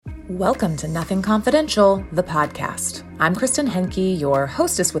Welcome to Nothing Confidential, the podcast. I'm Kristen Henke, your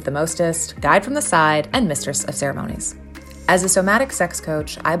hostess with the mostest, guide from the side, and mistress of ceremonies. As a somatic sex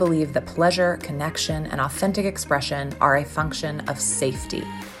coach, I believe that pleasure, connection, and authentic expression are a function of safety.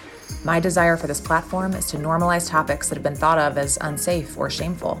 My desire for this platform is to normalize topics that have been thought of as unsafe or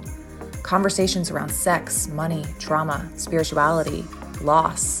shameful. Conversations around sex, money, trauma, spirituality,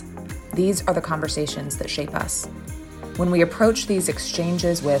 loss. These are the conversations that shape us. When we approach these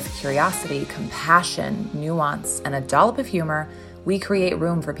exchanges with curiosity, compassion, nuance, and a dollop of humor, we create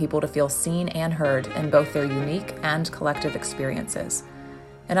room for people to feel seen and heard in both their unique and collective experiences.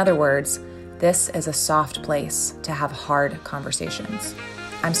 In other words, this is a soft place to have hard conversations.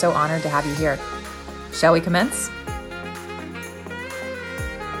 I'm so honored to have you here. Shall we commence?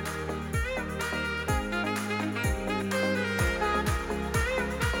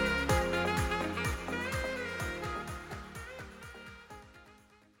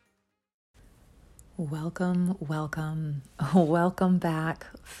 Welcome back,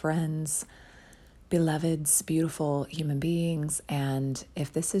 friends, beloveds, beautiful human beings. And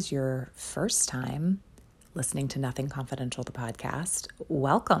if this is your first time listening to Nothing Confidential, the podcast,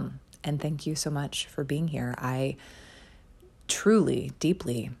 welcome. And thank you so much for being here. I truly,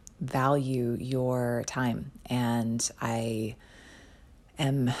 deeply value your time. And I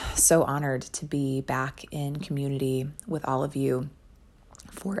am so honored to be back in community with all of you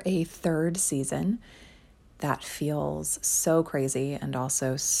for a third season that feels so crazy and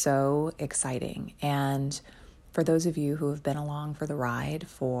also so exciting. And for those of you who have been along for the ride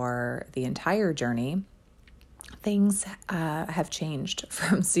for the entire journey, things have changed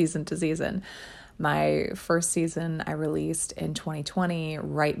from season to season. My first season I released in 2020,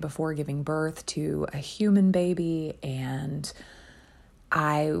 right before giving birth to a human baby, and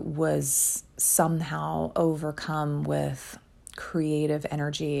I was somehow overcome with creative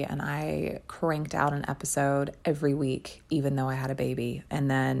energy, and I cranked out an episode every week, even though I had a baby.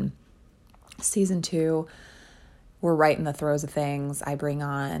 And then season 2, we're right in the throes of things. I bring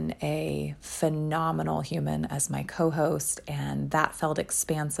on a phenomenal human as my co-host, and that felt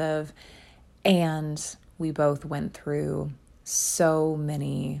expansive. And we both went through so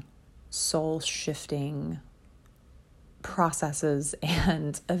many soul-shifting processes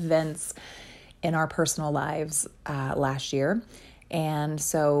and events in our personal lives last year. And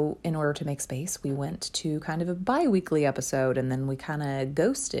so in order to make space, we went to kind of a bi-weekly episode, and then we kind of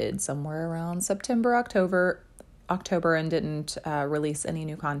ghosted somewhere around September, October, and didn't release any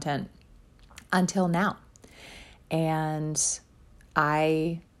new content until now. And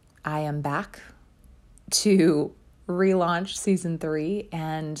I am back to relaunch season 3.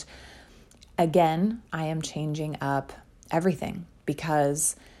 And again, I am changing up everything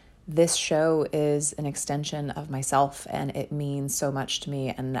because this show is an extension of myself, and it means so much to me,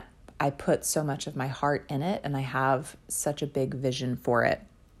 and I put so much of my heart in it, and I have such a big vision for it.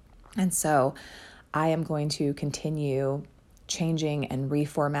 And so I am going to continue changing and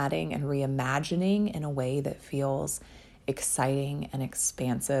reformatting and reimagining in a way that feels exciting and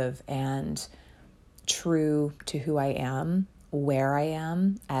expansive and true to who I am, where I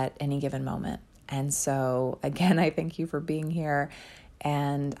am at any given moment. And so again, I thank you for being here,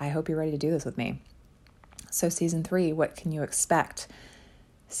 and I hope you're ready to do this with me. So season 3, what can you expect?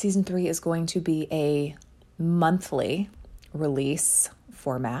 Season 3 is going to be a monthly release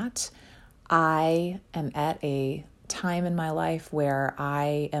format. I am at a time in my life where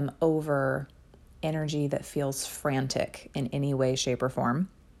I am over energy that feels frantic in any way, shape, or form.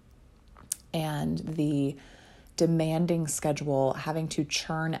 And the demanding schedule, having to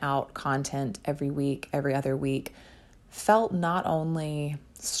churn out content every week, every other week, felt not only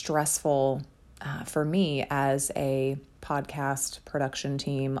stressful for me as a podcast production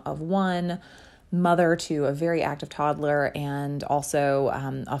team of one, mother to a very active toddler, and also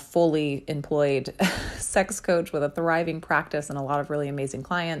a fully employed sex coach with a thriving practice and a lot of really amazing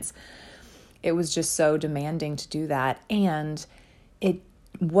clients. It was just so demanding to do that. And it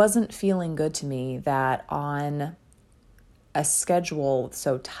wasn't feeling good to me that on a schedule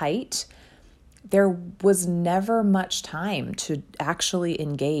so tight, there was never much time to actually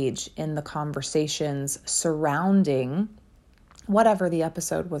engage in the conversations surrounding whatever the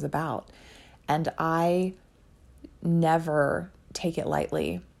episode was about. And I never take it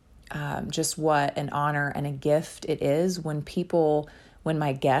lightly, just what an honor and a gift it is when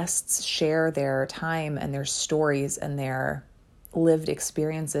my guests share their time and their stories and their lived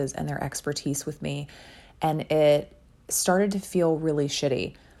experiences and their expertise with me. And it started to feel really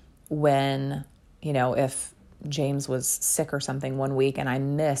shitty when, if James was sick or something one week and I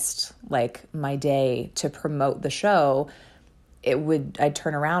missed my day to promote the show, I'd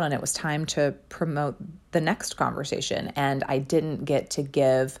turn around and it was time to promote the next conversation. And I didn't get to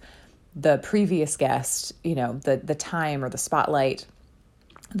give the previous guest, the time or the spotlight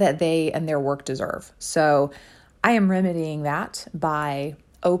that they and their work deserve. So I am remedying that by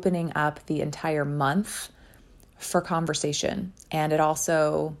opening up the entire month for conversation. And it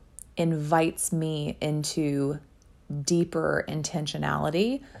also invites me into deeper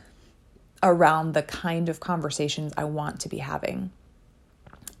intentionality around the kind of conversations I want to be having.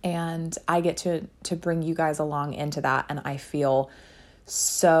 And I get to bring you guys along into that. And I feel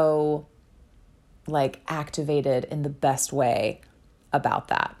so activated in the best way about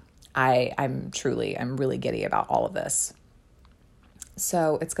that. I'm really giddy about all of this.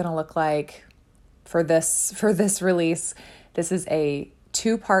 So it's going to look like for this release, this is a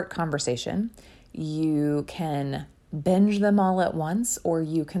 2-part conversation. You can binge them all at once, or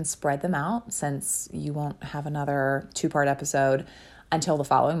you can spread them out, since you won't have another 2-part episode until the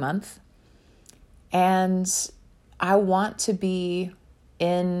following month. And I want to be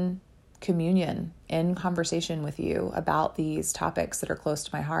in communion, in conversation with you about these topics that are close to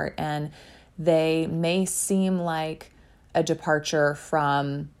my heart. And they may seem like a departure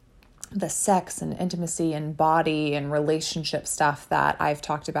from the sex and intimacy and body and relationship stuff that I've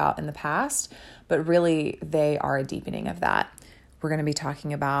talked about in the past, but really they are a deepening of that. We're going to be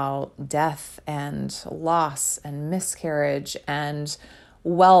talking about death and loss and miscarriage and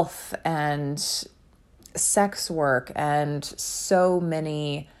wealth and sex work and so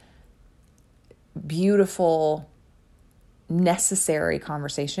many beautiful, necessary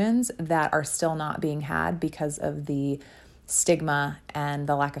conversations that are still not being had because of the stigma and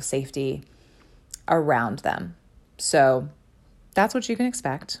the lack of safety around them. So that's what you can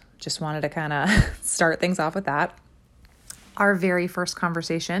expect. Just wanted to kind of start things off with that. Our very first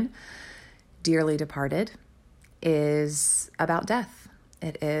conversation, Dearly Departed, is about death.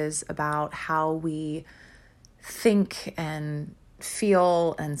 It is about how we think and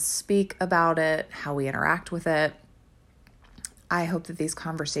feel and speak about it, how we interact with it. I hope that these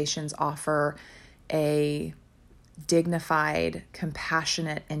conversations offer a dignified,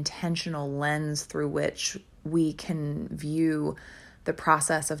 compassionate, intentional lens through which we can view the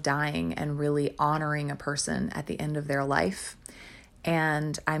process of dying and really honoring a person at the end of their life.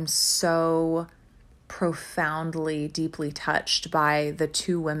 And I'm so profoundly, deeply touched by the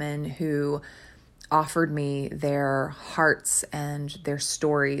 2 women who offered me their hearts and their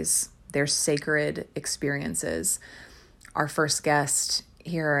stories, their sacred experiences. Our first guest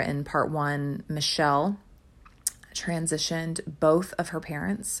here in part 1, Michelle, transitioned both of her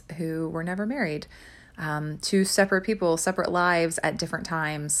parents who were never married, 2 separate people, separate lives at different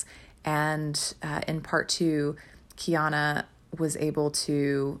times. And in part 2, Kiana was able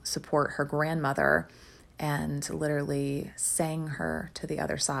to support her grandmother and literally sang her to the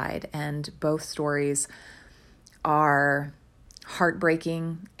other side. And both stories are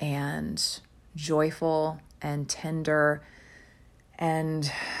heartbreaking and joyful and tender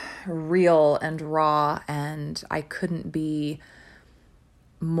and real and raw. And I couldn't be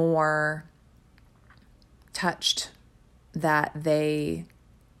more touched that they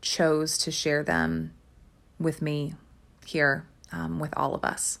chose to share them with me here, with all of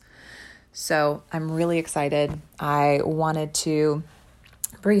us. So I'm really excited. I wanted to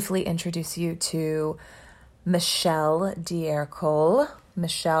briefly introduce you to Michelle D'Ercole.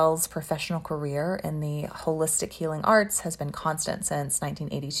 Michelle's professional career in the holistic healing arts has been constant since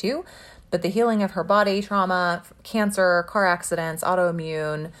 1982, but the healing of her body, trauma, cancer, car accidents,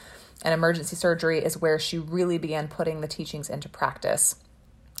 autoimmune, and emergency surgery is where she really began putting the teachings into practice.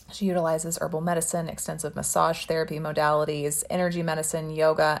 She utilizes herbal medicine, extensive massage therapy modalities, energy medicine,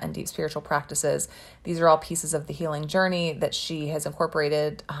 yoga, and deep spiritual practices. These are all pieces of the healing journey that she has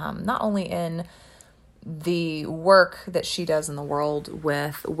incorporated not only in the work that she does in the world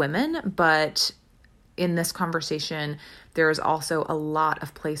with women, but in this conversation, there is also a lot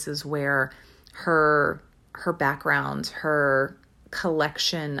of places where her background, her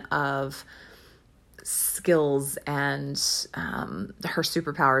collection of skills and her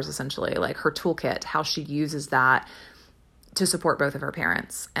superpowers, essentially, like her toolkit, how she uses that to support both of her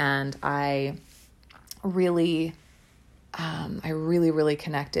parents. And I really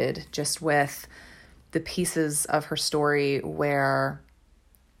connected just with the pieces of her story where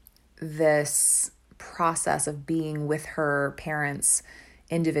this process of being with her parents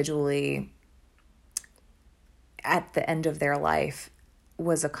individually at the end of their life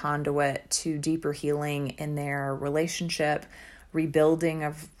was a conduit to deeper healing in their relationship, rebuilding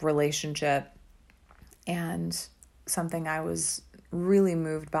of relationship. And something I was really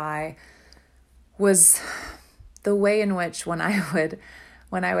moved by was the way in which when I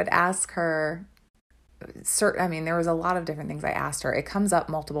would ask her, I mean, there was a lot of different things I asked her. It comes up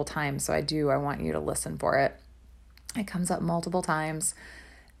multiple times, so I want you to listen for it. It comes up multiple times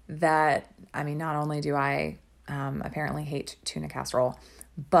that, I mean, not only do I apparently hate tuna casserole,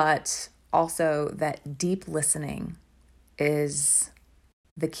 but also that deep listening is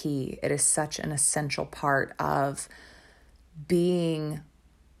the key. It is such an essential part of being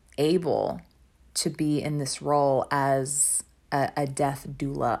able to be in this role as a death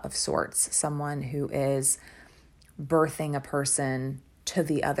doula of sorts, someone who is birthing a person to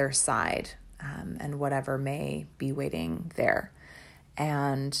the other side, and whatever may be waiting there.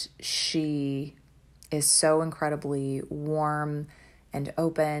 And she is so incredibly warm and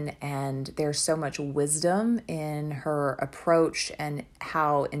open, and there's so much wisdom in her approach and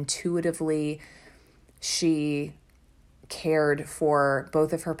how intuitively she cared for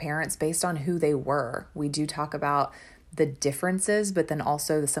both of her parents based on who they were. We do talk about the differences, but then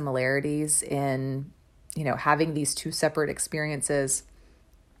also the similarities in, having these two separate experiences.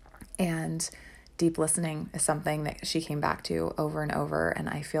 And deep listening is something that she came back to over and over. And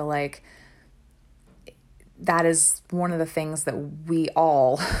I feel like that is one of the things that we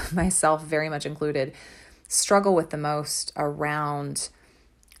all, myself very much included, struggle with the most around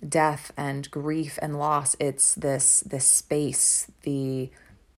death and grief and loss. It's this space, the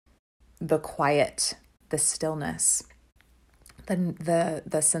quiet, the stillness,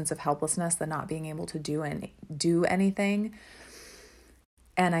 the sense of helplessness, the not being able to do anything.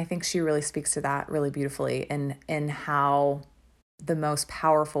 And I think she really speaks to that really beautifully in how the most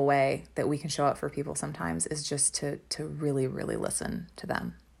powerful way that we can show up for people sometimes is just to really, really listen to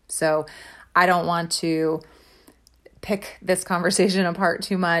them. So I don't want to pick this conversation apart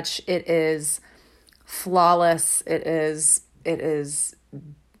too much. It is flawless. It is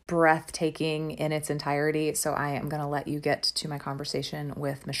breathtaking in its entirety. So I am going to let you get to my conversation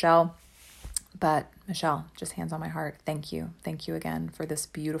with Michelle. But Michelle, just hands on my heart, thank you. Thank you again for this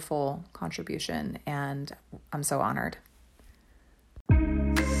beautiful contribution. And I'm so honored.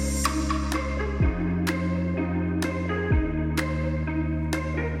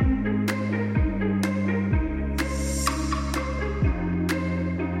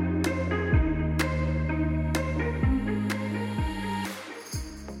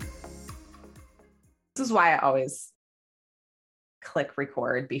 This is why I always click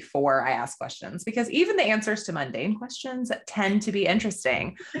record before I ask questions, because even the answers to mundane questions tend to be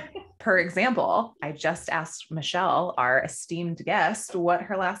interesting. For example, I just asked Michelle, our esteemed guest, what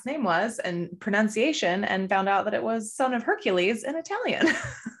her last name was and pronunciation, and found out that it was son of Hercules in Italian.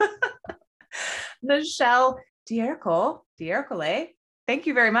 Michelle D'Ercole, thank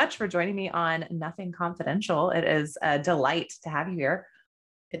you very much for joining me on Nothing Confidential. It is a delight to have you here.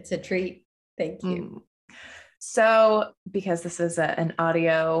 It's a treat. Thank you. So, because this is an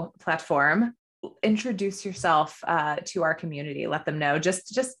audio platform, introduce yourself to our community. Let them know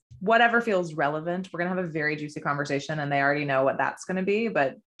just whatever feels relevant. We're going to have a very juicy conversation, and they already know what that's going to be,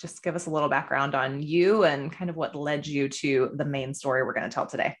 but just give us a little background on you and kind of what led you to the main story we're going to tell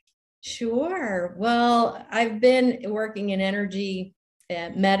today. Sure. Well, I've been working in energy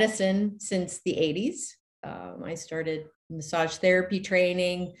medicine since the 80s. I started massage therapy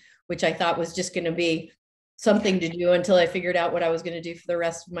training, which I thought was just going to be something to do until I figured out what I was going to do for the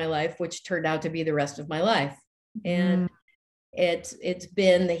rest of my life, which turned out to be the rest of my life. And it's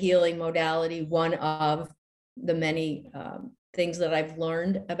been the healing modality, one of the many things that I've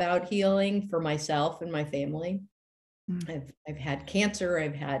learned about healing for myself and my family. I've had cancer.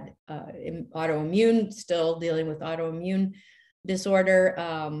 I've had autoimmune, still dealing with autoimmune disorder,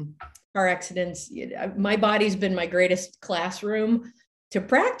 car accidents. My body's been my greatest classroom to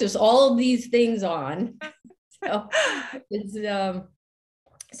practice all of these things on. So it's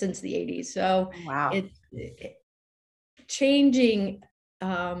since the 80s. So wow, it's changing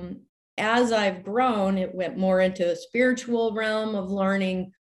as I've grown. It went more into a spiritual realm of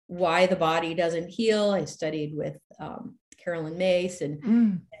learning why the body doesn't heal. I studied with Carolyn Mace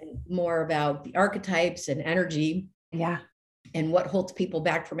and more about the archetypes and energy. Yeah. And what holds people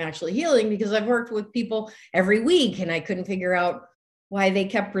back from actually healing, because I've worked with people every week and I couldn't figure out why they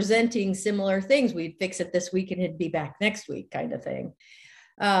kept presenting similar things. We'd fix it this week and it'd be back next week, kind of thing.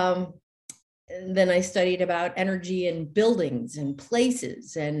 And then I studied about energy in buildings and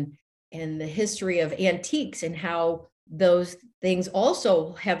places and the history of antiques and how those things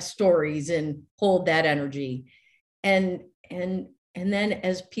also have stories and hold that energy. And then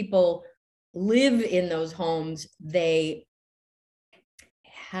as people live in those homes, they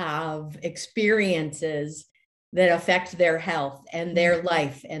have experiences that affect their health and their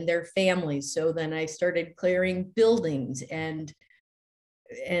life and their families. So then I started clearing buildings and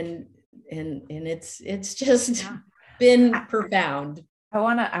it's just been profound. I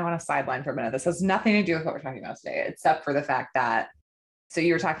want to sideline for a minute. This has nothing to do with what we're talking about today, except for the fact that, so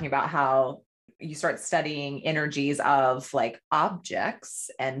you were talking about how you start studying energies of like objects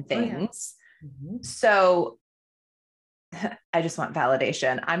and things. So I just want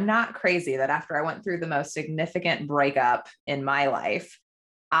validation. I'm not crazy that after I went through the most significant breakup in my life,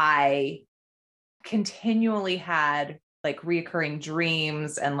 I continually had like reoccurring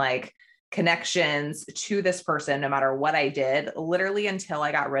dreams and like connections to this person, no matter what I did, literally until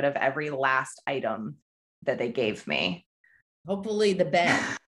I got rid of every last item that they gave me. Hopefully the bed.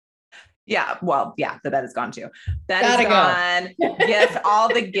 Yeah. Well, yeah, the bed is gone too. Bed Gotta is gone. All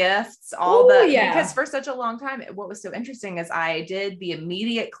the gifts, because for such a long time, what was so interesting is I did the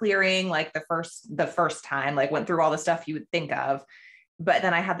immediate clearing, like the first time, like went through all the stuff you would think of. But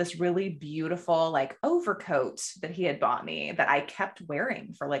then I had this really beautiful like overcoat that he had bought me that I kept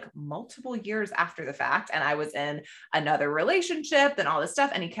wearing for like multiple years after the fact. And I was in another relationship and all this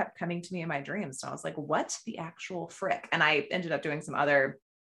stuff. And he kept coming to me in my dreams. So I was like, what the actual frick? And I ended up doing some other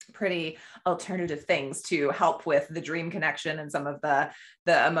pretty alternative things to help with the dream connection and some of the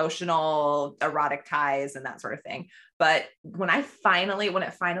emotional erotic ties and that sort of thing. But when it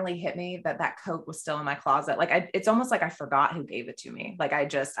finally hit me that coat was still in my closet, like it's almost like I forgot who gave it to me. Like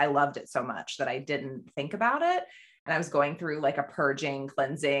I loved it so much that I didn't think about it. And I was going through like a purging,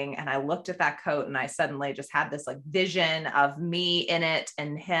 cleansing, and I looked at that coat and I suddenly just had this like vision of me in it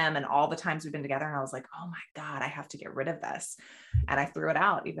and him and all the times we've been together. And I was like, oh my God, I have to get rid of this. And I threw it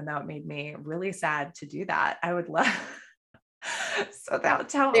out, even though it made me really sad to do that. I would love. So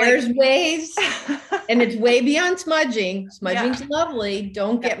there's ways, and it's way beyond smudging. Smudging's lovely.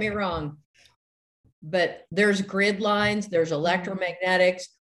 Don't get me wrong. But there's grid lines, there's electromagnetics,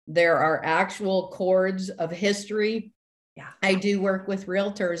 there are actual cords of history. Yeah. I do work with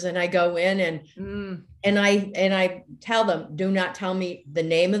realtors and I go in and I tell them, do not tell me the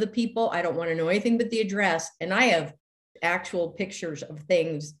name of the people. I don't want to know anything but the address. And I have actual pictures of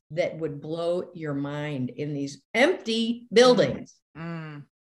things that would blow your mind in these empty buildings. And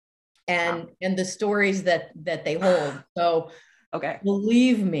the stories that they hold. So okay,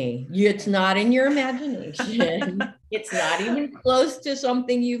 believe me, it's not in your imagination. It's not even close to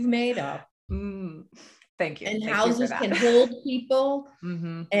something you've made up. Thank you. And houses can hold people,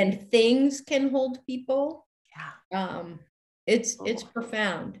 and things can hold people. Yeah. It's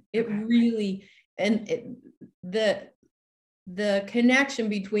profound. It really, and the connection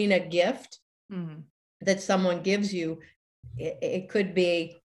between a gift that someone gives you, it could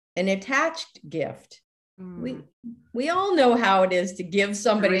be an attached gift. We all know how it is to give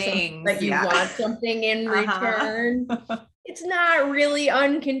somebody something that you want something in return. It's not really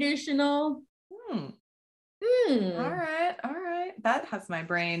unconditional. All right. That has my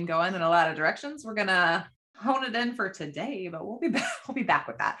brain going in a lot of directions. We're gonna hone it in for today, but we'll be back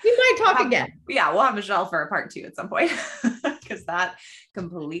with that. We might talk again. Yeah, we'll have a shelf for a part 2 at some point because that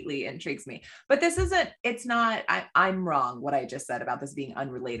completely intrigues me. But I'm wrong what I just said about this being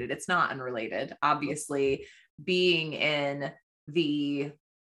unrelated. It's not unrelated. Obviously, being in the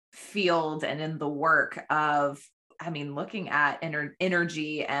field and in the work of, looking at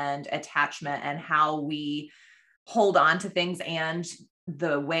energy and attachment and how we hold on to things and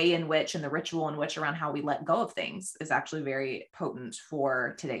the way in which and the ritual in which around how we let go of things is actually very potent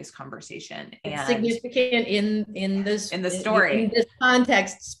for today's conversation. And it's significant in this story, in this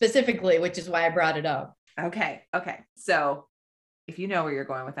context specifically, which is why I brought it up. Okay. So if you know where you're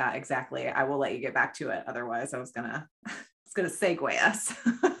going with that exactly, I will let you get back to it. Otherwise, I was gonna segue us.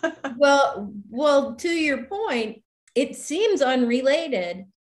 well, to your point, it seems unrelated,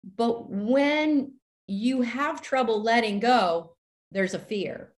 but when you have trouble letting go, there's a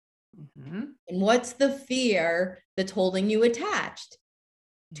fear. And what's the fear that's holding you attached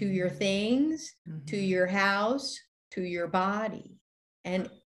to your things, to your house, to your body? And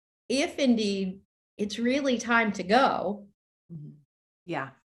if indeed it's really time to go, yeah,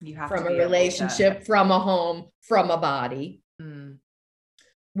 you have from a relationship, from a home, from a body,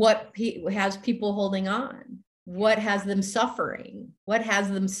 what has people holding on? What has them suffering? What has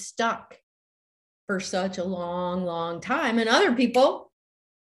them stuck for such a long, long time? And other people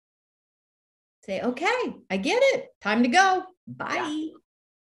say, okay, I get it. Time to go. Bye. Yeah.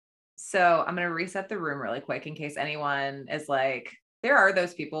 So I'm going to reset the room really quick in case anyone is like, there are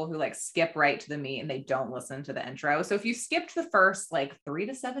those people who like skip right to the meat and they don't listen to the intro. So if you skipped the first like 3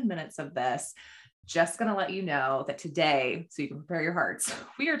 to 7 minutes of this, just going to let you know that today, so you can prepare your hearts,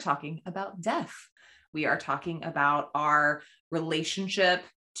 we are talking about death. We are talking about our relationship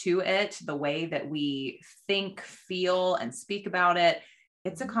to it, the way that we think, feel, and speak about it.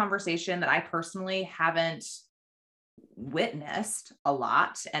 It's a conversation that I personally haven't witnessed a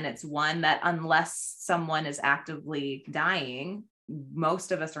lot. And it's one that, unless someone is actively dying,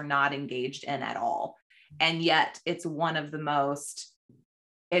 most of us are not engaged in at all. And yet it's one of the most,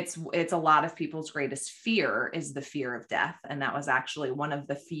 it's a lot of people's greatest fear is the fear of death. And that was actually one of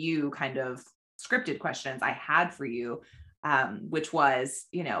the few kind of scripted questions I had for you, which was,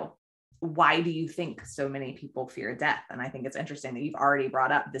 why do you think so many people fear death? And I think it's interesting that you've already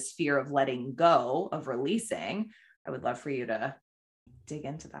brought up this fear of letting go, of releasing. I would love for you to dig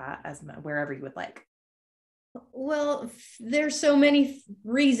into that as wherever you would like. Well, there's so many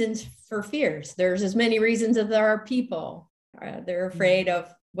reasons for fears. There's as many reasons as there are people. They're afraid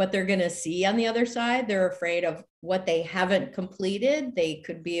of what they're going to see on the other side. They're afraid of what they haven't completed. They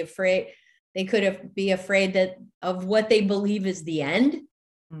could be afraid of what they believe is the end.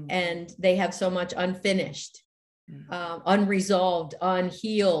 And they have so much unfinished, unresolved,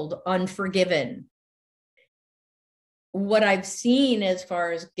 unhealed, unforgiven. What I've seen as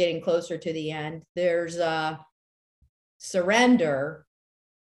far as getting closer to the end, there's a surrender.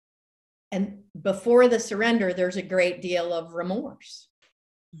 And before the surrender, there's a great deal of remorse,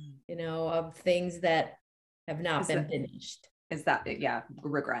 of things that have not been finished. Is that,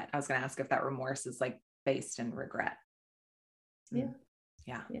 regret? I was going to ask if that remorse is like based in regret. Yeah.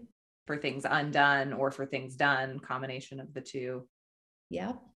 Yeah. For things undone or for things done, combination of the two.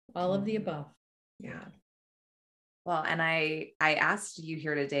 Yeah. All of the above. Yeah. Well, and I asked you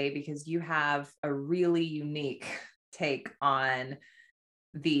here today because you have a really unique take on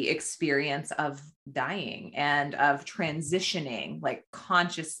the experience of dying and of transitioning, like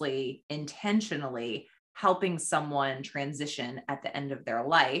consciously, intentionally helping someone transition at the end of their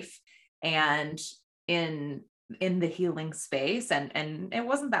life. And in the healing space. And it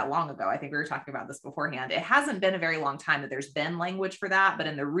wasn't that long ago. I think we were talking about this beforehand. It hasn't been a very long time that there's been language for that, but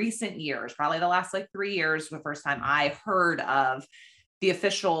in the recent years, probably the last 3 years, the first time I heard of the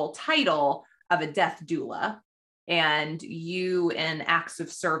official title of a death doula. And you, in acts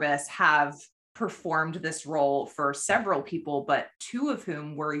of service, have performed this role for several people, but two of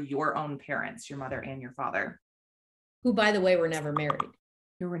whom were your own parents, your mother and your father. Who, by the way, were never married.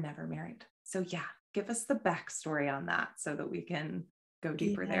 Who were never married. So yeah. Give us the backstory on that so that we can go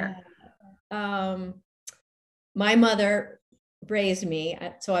deeper there. My mother raised me,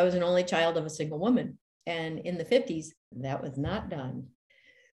 so I was an only child of a single woman. And in the 50s, that was not done.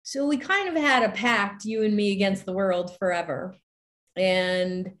 So we kind of had a pact, you and me against the world forever.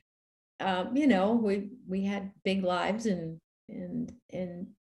 And, we had big lives and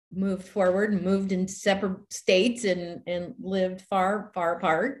moved forward and moved in separate states and lived far, far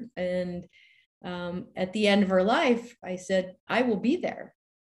apart. And at the end of her life, I said, I will be there.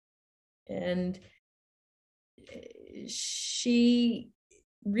 And she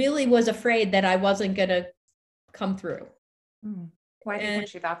really was afraid that I wasn't going to come through. Why do you think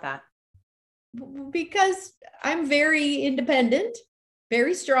she thought that? Because I'm very independent,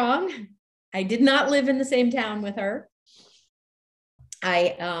 very strong. I did not live in the same town with her.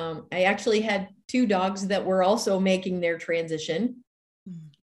 I actually had 2 dogs that were also making their transition.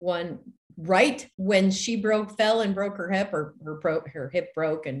 One right when she fell and broke her hip, or her hip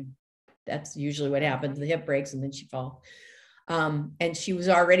broke, and that's usually what happens. The hip breaks and then she falls. And she was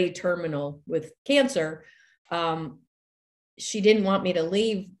already terminal with cancer. She didn't want me to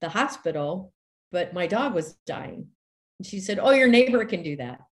leave the hospital, but my dog was dying. And she said, "Oh, your neighbor can do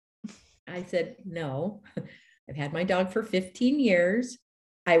that." I said, "No, I've had my dog for 15 years.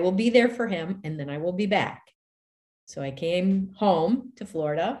 I will be there for him, and then I will be back." So I came home to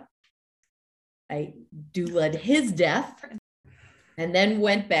Florida. I doulaed his death and then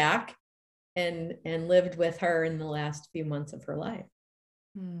went back and lived with her in the last few months of her life.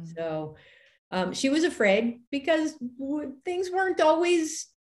 So she was afraid because things weren't always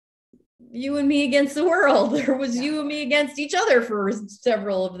you and me against the world. There was you and me against each other for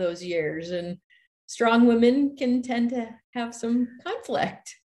several of those years. And strong women can tend to have some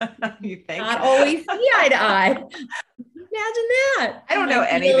conflict. You think? Not always see eye to eye. Imagine that. I don't know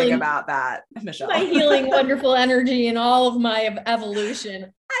anything about that, Michelle. My healing, wonderful energy and all of my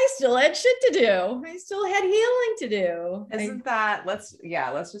evolution. I still had shit to do. I still had healing to do. Isn't that, let's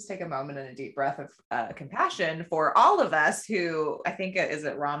just take a moment and a deep breath of compassion for all of us who, I think is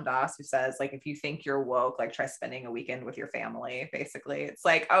it Ram Dass who says, like, if you think you're woke, like try spending a weekend with your family. Basically, it's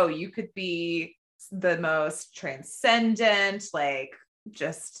like, oh, you could be the most transcendent, like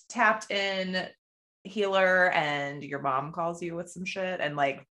just tapped in healer, and your mom calls you with some shit and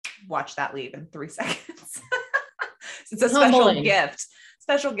like watch that leave in 3 seconds. It's a Humbling.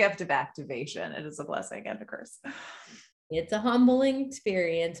 special gift of activation. It is a blessing and a curse. It's a humbling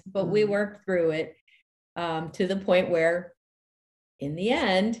experience, but we worked through it to the point where in the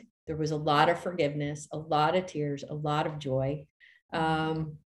end, there was a lot of forgiveness, a lot of tears, a lot of joy.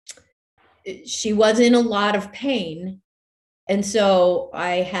 She was in a lot of pain. And so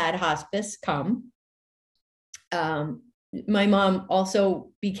I had hospice come. My mom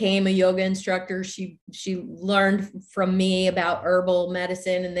also became a yoga instructor. She learned from me about herbal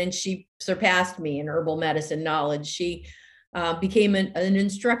medicine, and then she surpassed me in herbal medicine knowledge. She became an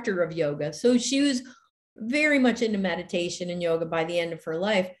instructor of yoga. So she was very much into meditation and yoga by the end of her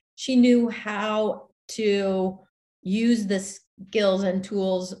life. She knew how to use the skills and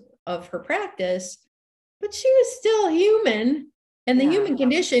tools of her practice, but she was still human, and the human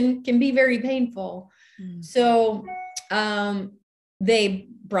condition can be very painful. So they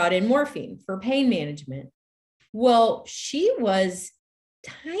brought in morphine for pain management. Well, she was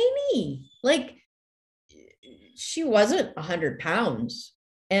tiny, like she wasn't 100 pounds.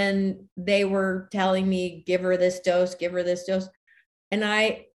 And they were telling me, give her this dose, give her this dose. And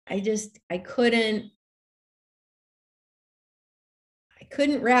I couldn't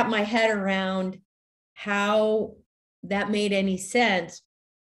wrap my head around how that made any sense,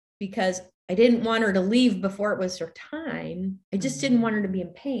 because I didn't want her to leave before it was her time. I just didn't want her to be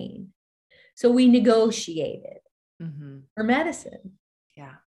in pain. So we negotiated her medicine.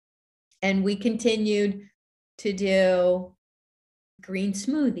 Yeah. And we continued to do green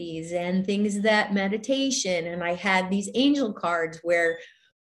smoothies and things that meditation. And I had these angel cards where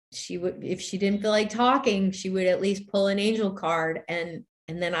she would, if she didn't feel like talking, she would at least pull an angel card, and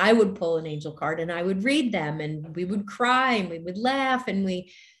then I would pull an angel card and I would read them, and we would cry and we would laugh. And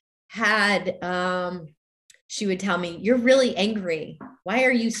we had, she would tell me, you're really angry. Why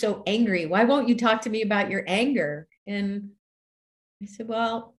are you so angry? Why won't you talk to me about your anger? And I said,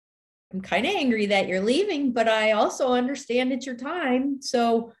 well, I'm kind of angry that you're leaving, but I also understand it's your time.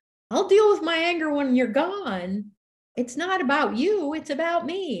 So I'll deal with my anger when you're gone. It's not about you. It's about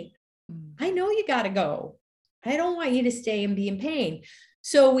me. I know you got to go. I don't want you to stay and be in pain.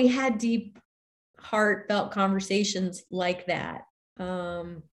 So we had deep, heartfelt conversations like that.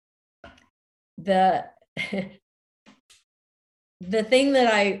 The thing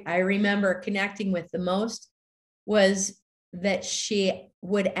that I remember connecting with the most was that she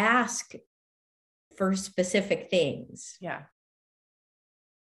would ask for specific things. Yeah.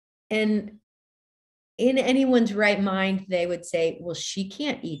 And in anyone's right mind, they would say, well, she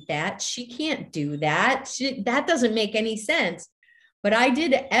can't eat that. She can't do that. That doesn't make any sense. But I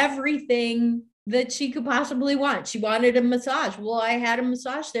did everything that she could possibly want. She wanted a massage. Well, I had a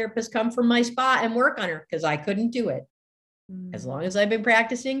massage therapist come from my spa and work on her because I couldn't do it. As long as I've been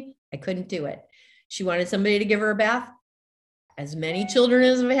practicing, I couldn't do it. She wanted somebody to give her a bath. As many children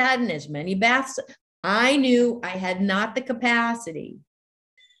as I've had and as many baths, I knew I had not the capacity.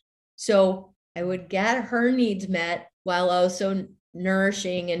 So I would get her needs met while also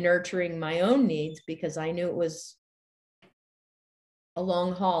nourishing and nurturing my own needs, because I knew it was a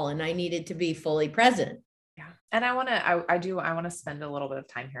long haul and I needed to be fully present. Yeah. And I want to spend a little bit of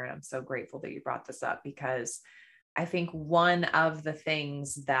time here. And I'm so grateful that you brought this up, because I think one of the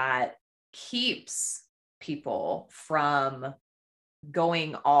things that keeps people from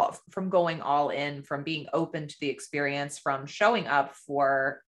going all in, from being open to the experience, from showing up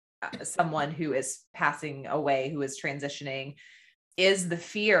for someone who is passing away, who is transitioning, is the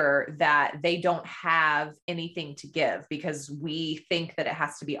fear that they don't have anything to give, because we think that it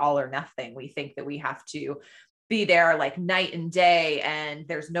has to be all or nothing. We think that we have to be there like night and day, and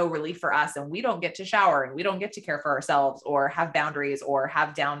there's no relief for us, and we don't get to shower, and we don't get to care for ourselves or have boundaries or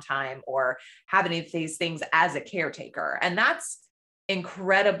have downtime or have any of these things as a caretaker. And that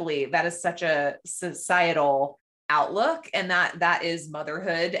is such a societal outlook, and that is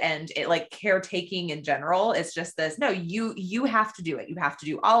motherhood and it, like caretaking in general. It's just this, no, you have to do it. You have to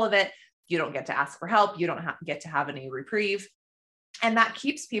do all of it. You don't get to ask for help. You don't get to have any reprieve. And that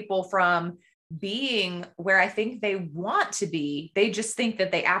keeps people from being where I think they want to be. They just think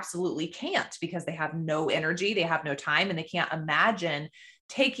that they absolutely can't, because they have no energy, they have no time, and they can't imagine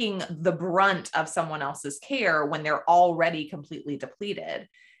taking the brunt of someone else's care when they're already completely depleted.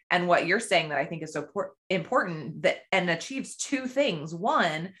 And what you're saying that I think is so important, that and achieves two things.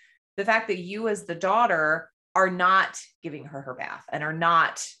 One, the fact that you as the daughter are not giving her bath and are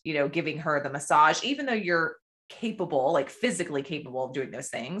not, giving her the massage, even though you're capable, like physically capable of doing those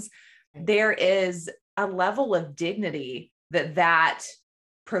things. There is a level of dignity that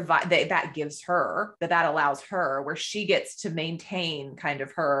provide that gives her, that allows her, where she gets to maintain kind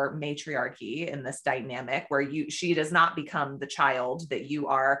of her matriarchy in this dynamic where she does not become the child that you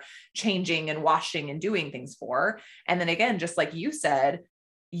are changing and washing and doing things for. And then again, just like you said,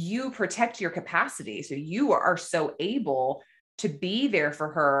 you protect your capacity. So you are so able to be there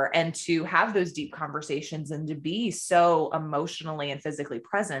for her and to have those deep conversations and to be so emotionally and physically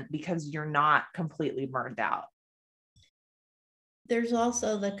present because you're not completely burned out. There's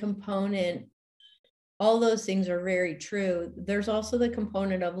also the component, all those things are very true. There's also the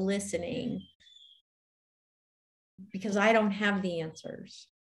component of listening, because I don't have the answers.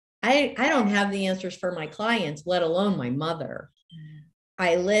 I don't have the answers for my clients, let alone my mother.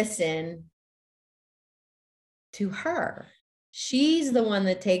 I listen to her. She's the one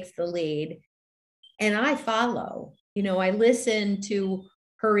that takes the lead and I follow. I listen to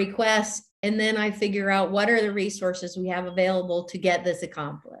her requests and then I figure out what are the resources we have available to get this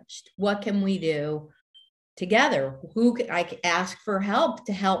accomplished. What can we do together? Who can I ask for help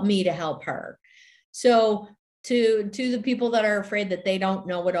to help me to help her? So to the people that are afraid that they don't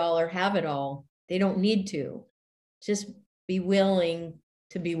know it all or have it all, they don't need to. Just be willing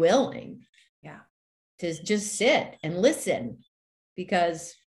to be willing. Yeah. To just sit and listen,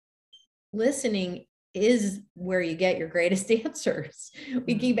 because listening is where you get your greatest answers.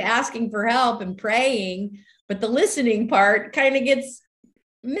 We keep asking for help and praying, but the listening part kind of gets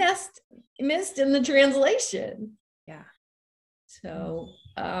missed in the translation. Yeah. So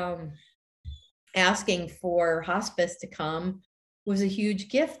asking for hospice to come was a huge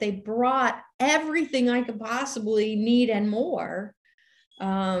gift. They brought everything I could possibly need and more,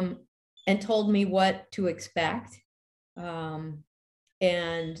 and told me what to expect.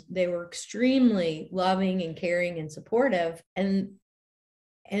 And they were extremely loving and caring and supportive and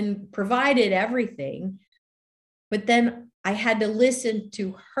provided everything. But then I had to listen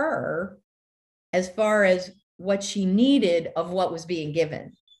to her as far as what she needed of what was being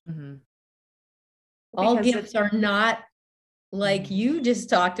given. Mm-hmm. All gifts are not, like you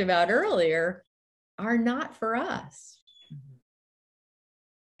just talked about earlier, are not for us.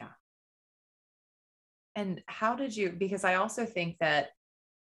 Yeah. And how did you, because I also think that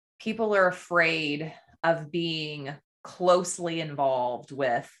people are afraid of being closely involved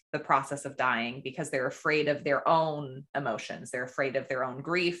with the process of dying because they're afraid of their own emotions. They're afraid of their own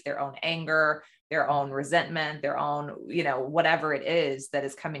grief, their own anger, their own resentment, their own, whatever it is that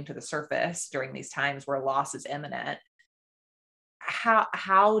is coming to the surface during these times where loss is imminent.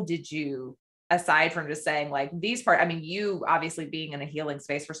 How did you, aside from just saying like these parts, I mean, you obviously being in a healing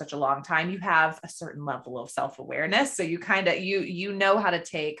space for such a long time, you have a certain level of self-awareness. So you kind of, you know how to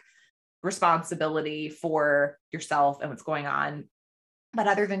take responsibility for yourself and what's going on. But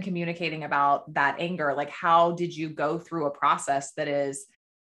other than communicating about that anger, like how did you go through a process that is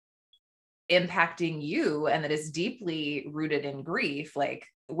impacting you and that is deeply rooted in grief, like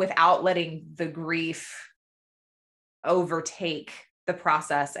without letting the grief overtake the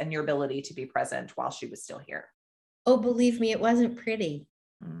process and your ability to be present while she was still here? Oh, believe me, it wasn't pretty.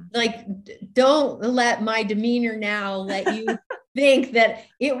 Like, don't let my demeanor now let you think that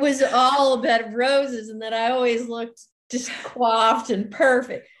it was all a bed of roses and that I always looked just coiffed and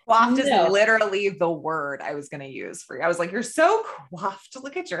perfect. Coiffed is literally the word I was going to use for you. I was like, you're so coiffed.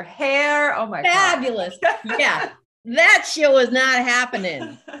 Look at your hair. Oh my Fabulous. God. Yeah. That shit was not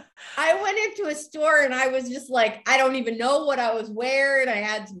happening. I went into a store and I was just like, I don't even know what I was wearing. I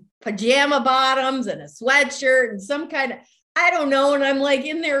had some pajama bottoms and a sweatshirt and some kind of, I don't know. And I'm like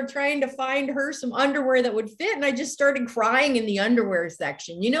in there trying to find her some underwear that would fit. And I just started crying in the underwear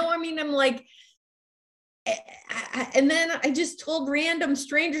section. I mean, I'm like, and then I just told random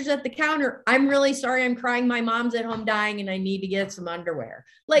strangers at the counter, I'm really sorry, I'm crying. My mom's at home dying and I need to get some underwear.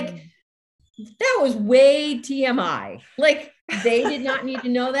 Like, that was way TMI. Like, they did not need to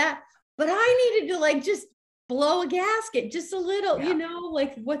know that, but I needed to like just blow a gasket just a little,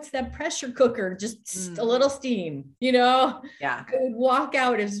 like what's that pressure cooker? Just a little steam, Yeah. I would walk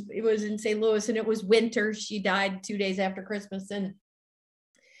out as it was in St. Louis and it was winter. She died 2 days after Christmas and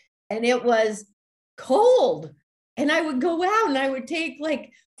it was cold. And I would go out and I would take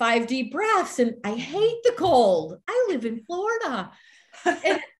like 5 deep breaths and I hate the cold. I live in Florida.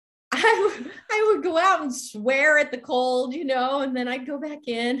 And I would go out and swear at the cold, and then I'd go back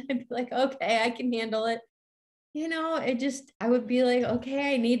in and be like, okay, I can handle it. I would be like,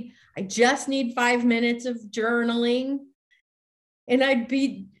 okay, I just need 5 minutes of journaling. And I'd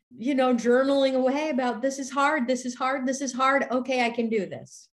be, journaling away about this is hard. This is hard. This is hard. Okay, I can do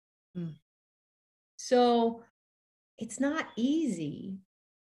this. So it's not easy,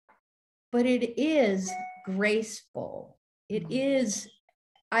 but it is graceful. It is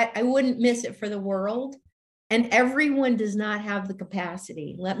I wouldn't miss it for the world. And everyone does not have the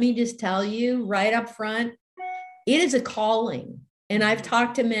capacity. Let me just tell you right up front, it is a calling. And I've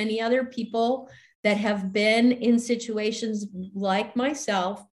talked to many other people that have been in situations like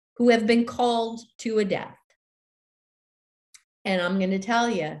myself who have been called to a death. And I'm going to tell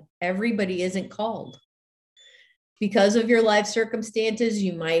you, everybody isn't called. Because of your life circumstances,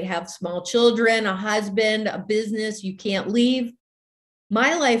 you might have small children, a husband, a business, you can't leave.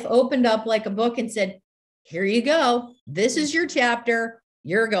 My life opened up like a book and said, here you go. This is your chapter.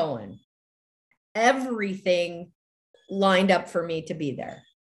 You're going. Everything lined up for me to be there.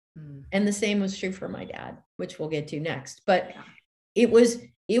 And the same was true for my dad, which we'll get to next. But it was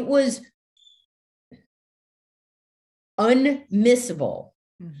unmissable.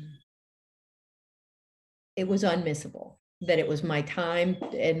 It was unmissable that it was my time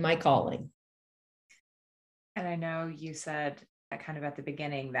and my calling. And I know you said kind of at the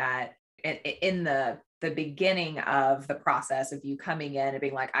beginning that in the beginning of the process of you coming in and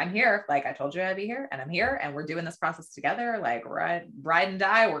being like, I'm here, like I told you I'd be here, and I'm here, and we're doing this process together, like ride and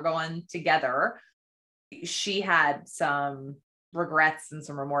die, we're going together. She had some regrets and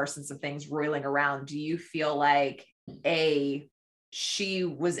some remorse and some things roiling around. Do you feel like she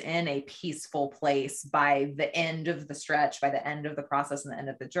was in a peaceful place by the end of the stretch, by the end of the process and the end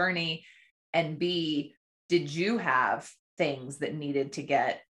of the journey? And B, did you have things that needed to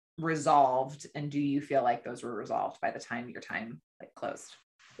get resolved? And do you feel like those were resolved by the time your time like closed?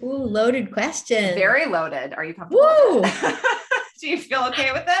 Ooh, loaded question. Very loaded. Are you comfortable? Woo! Do you feel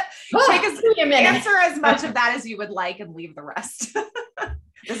okay with it? Oh, Answer as much of that as you would like and leave the rest.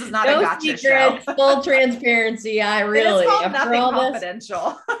 This is not no a gotcha secrets, show. Full transparency. I really, it's called Nothing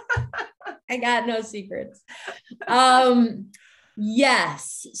Confidential. I got no secrets.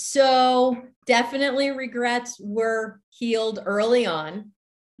 Yes. So definitely regrets were healed early on.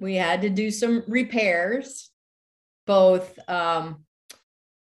 We had to do some repairs, both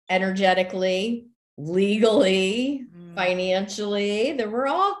energetically, legally, financially. There were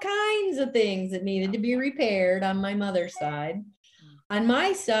all kinds of things that needed to be repaired on my mother's side. On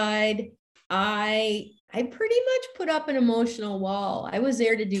my side, I pretty much put up an emotional wall. I was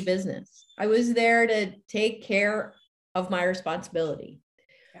there to do business. I was there to take care of my responsibility.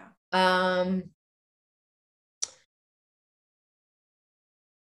 Yeah.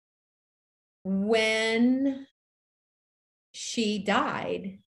 When she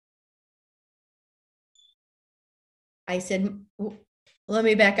died, I said, let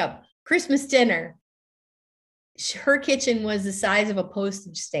me back up. Christmas dinner. Her kitchen was the size of a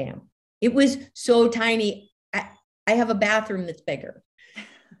postage stamp. It was so tiny. I have a bathroom that's bigger,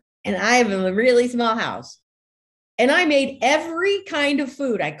 and I have a really small house. And I made every kind of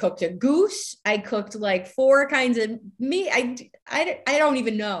food. I cooked a goose. I cooked like 4 kinds of meat. I don't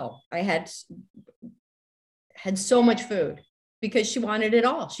even know. I had so much food because she wanted it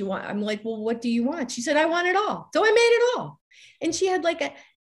all. I'm like, well, what do you want? She said, I want it all. So I made it all. And she had like a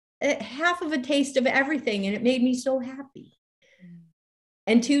half of a taste of everything, and it made me so happy.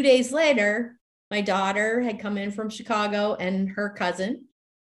 And 2 days later, my daughter had come in from Chicago and her cousin.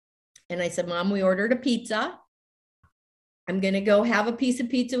 And I said, Mom, we ordered a pizza. I'm going to go have a piece of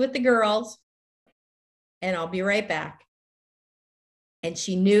pizza with the girls, and I'll be right back. And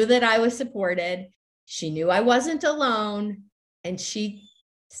she knew that I was supported. She knew I wasn't alone. And she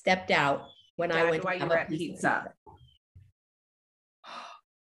stepped out when I went to have a pizza.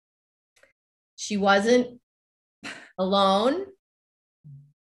 She wasn't alone.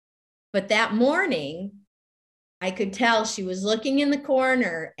 But that morning, I could tell she was looking in the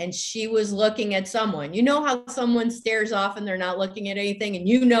corner and she was looking at someone. You know how someone stares off and they're not looking at anything, and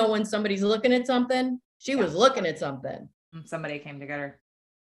you know when somebody's looking at something? She was looking at something. Somebody came to get her.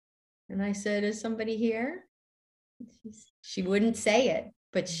 And I said, is somebody here? She wouldn't say it,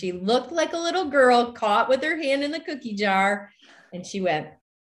 but she looked like a little girl caught with her hand in the cookie jar. And she went.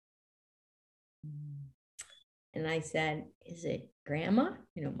 And I said, is it Grandma?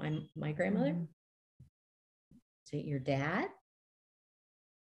 You know, my grandmother? Is it your dad?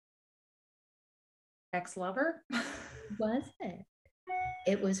 Ex-lover? Was it?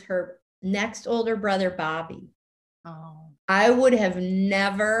 It was her next older brother, Bobby. Oh. I would have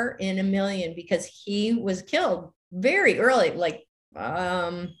never in a million, because he was killed very early, like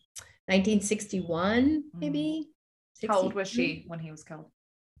 1961, maybe. How old was she when he was killed?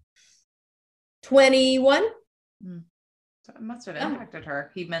 21. So it must have impacted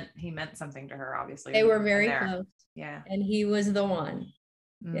her. He meant something to her, obviously. They were very close. Yeah. And he was the one.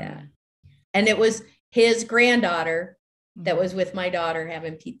 Yeah. And it was his granddaughter that was with my daughter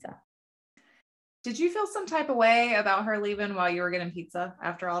having pizza. Did you feel some type of way about her leaving while you were getting pizza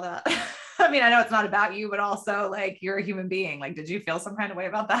after all that? I mean, I know it's not about you, but also like you're a human being. Like, did you feel some kind of way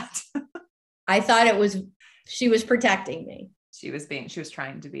about that? I thought she was protecting me. She was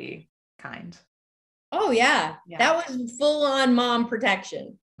trying to be kind. Oh yeah. That was full on mom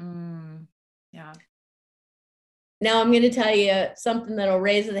protection. Yeah. Now I'm going to tell you something that'll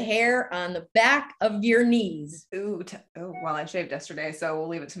raise the hair on the back of your knees. Ooh, well, I shaved yesterday, so we'll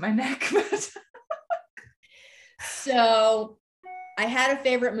leave it to my neck. So I had a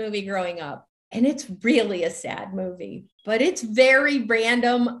favorite movie growing up, and it's really a sad movie, but it's very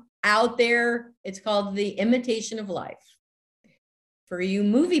random out there. It's called The Imitation of Life. For you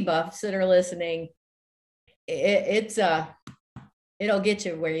movie buffs that are listening, it'll get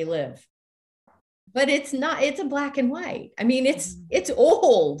you where you live. But it's a black and white. I mean, it's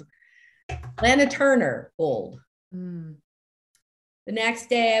old. Lana Turner, old. The next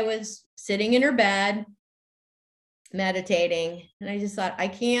day I was sitting in her bed, meditating, and I just thought, I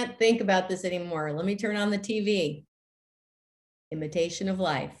can't think about this anymore. Let me turn on the TV. Imitation of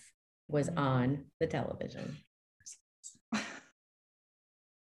Life was on the television.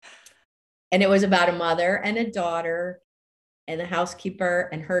 And it was about a mother and a daughter and the housekeeper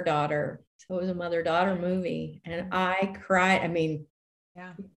and her daughter. So it was a mother-daughter movie. And I cried. I mean,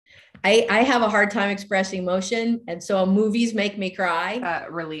 yeah. I have a hard time expressing emotion. And so movies make me cry.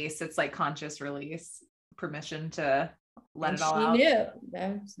 Release. It's like conscious release, permission to let it all out. She knew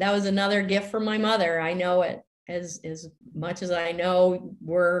that was another gift from my mother. I know it as much as I know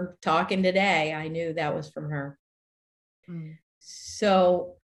we're talking today. I knew that was from her.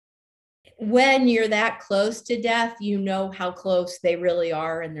 So when you're that close to death, you know how close they really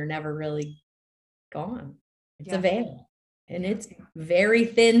are, and they're never really gone. It's a veil, and it's very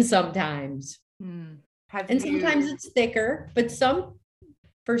thin sometimes. Sometimes it's thicker, but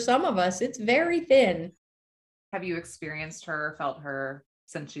for some of us, it's very thin. Have you experienced her, felt her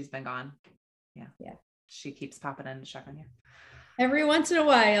since she's been gone? Yeah. She keeps popping in to check on you. Every once in a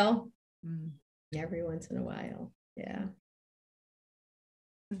while. Every once in a while. Yeah.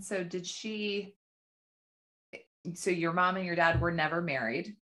 And so so your mom and your dad were never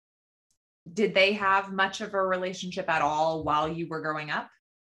married. Did they have much of a relationship at all while you were growing up?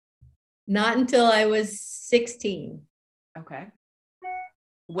 Not until I was 16. Okay.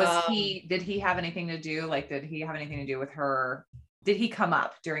 Did he have anything to do? Like, did he have anything to do with her? Did he come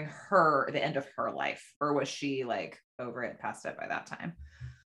up during the end of her life, or was she like over it, past it by that time?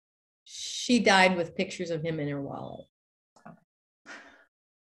 She died with pictures of him in her wallet.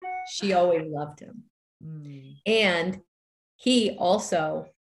 She always loved him. And he also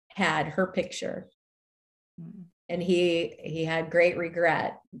had her picture. And he had great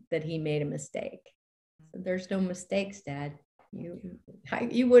regret that he made a mistake. So there's no mistakes, Dad.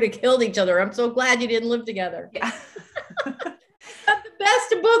 You would have killed each other. I'm so glad you didn't live together. Yeah. The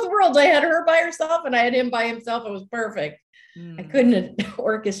best of both worlds. I had her by herself and I had him by himself. It was perfect. I couldn't have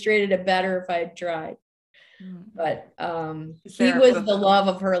orchestrated it better if I had tried. But he was the love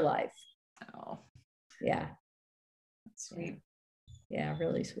of her life. Oh, yeah. That's sweet. Yeah,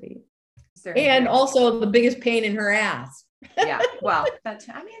 really sweet. And also the biggest pain in her ass. Yeah. Well, that's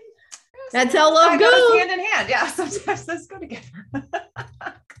how love goes. Hand in hand. Yeah. Sometimes those go together.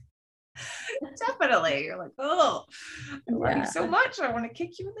 Definitely. You're like, oh, I love you so much. I want to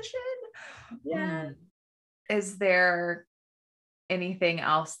kick you in the shin. Yeah. Is there anything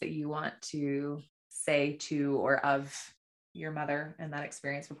else that you want to say to or of your mother and that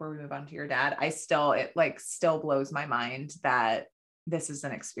experience before we move on to your dad? It still blows my mind that this is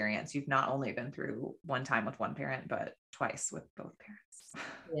an experience you've not only been through one time with one parent, but twice with both parents.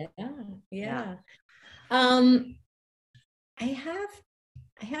 Yeah.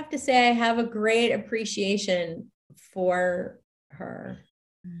 I have to say I have a great appreciation for her.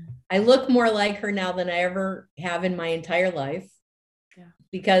 I look more like her now than I ever have in my entire life. Yeah.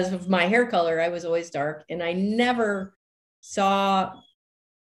 Because of my hair color, I was always dark and I never saw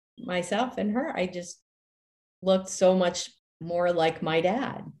myself in her. I just looked so much more like my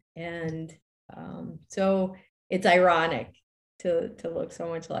dad. And so it's ironic to look so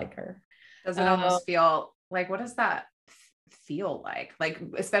much like her. Does it almost feel like, what does that feel like? Like,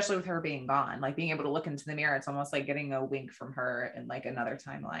 especially with her being gone, like being able to look into the mirror, it's almost like getting a wink from her in like another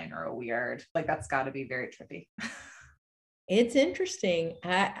timeline or a weird, like that's got to be very trippy. It's interesting.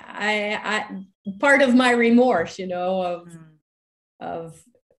 I part of my remorse, of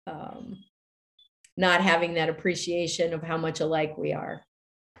not having that appreciation of how much alike we are.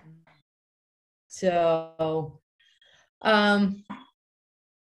 So,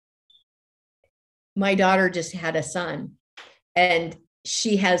 my daughter just had a son, and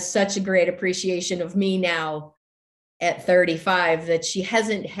she has such a great appreciation of me now at 35 that she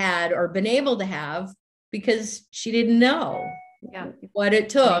hasn't had or been able to have because she didn't know what it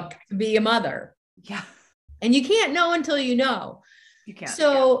took to be a mother. Yeah. And you can't know until you know. You can't.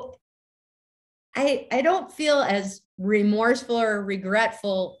 So I don't feel as remorseful or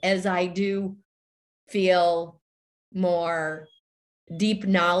regretful as I do feel more deep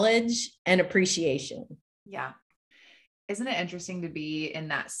knowledge and appreciation. Yeah. Isn't it interesting to be in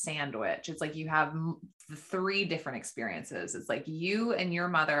that sandwich? It's like you have the three different experiences. It's like you and your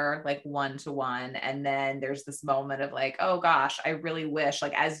mother, like one-to-one. And then there's this moment of like, oh gosh, I really wish,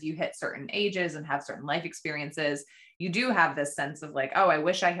 like, as you hit certain ages and have certain life experiences, you do have this sense of like, oh, I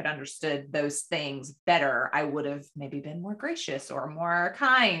wish I had understood those things better. I would have maybe been more gracious or more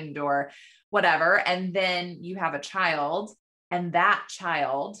kind or whatever. And then you have a child, and that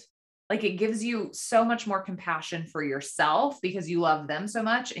child, like, it gives you so much more compassion for yourself because you love them so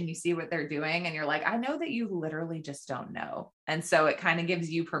much and you see what they're doing. And you're like, I know that you literally just don't know. And so it kind of gives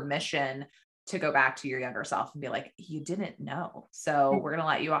you permission to go back to your younger self and be like, you didn't know. So we're going to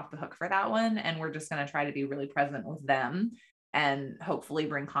let you off the hook for that one. And we're just going to try to be really present with them and hopefully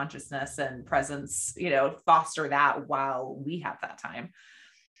bring consciousness and presence, foster that while we have that time.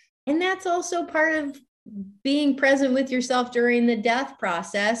 And that's also part of being present with yourself during the death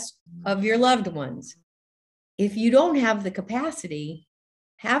process of your loved ones. If you don't have the capacity,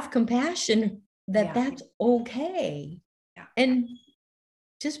 have compassion that that's okay. Yeah. And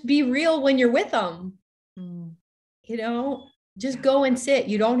just be real when you're with them. Just go and sit.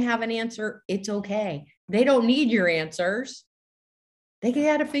 You don't have an answer. It's okay. They don't need your answers. They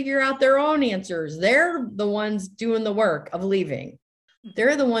got to figure out their own answers. They're the ones doing the work of leaving.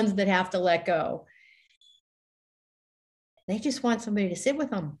 They're the ones that have to let go. They just want somebody to sit with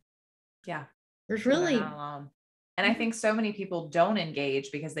them. Yeah. There's really. And I think so many people don't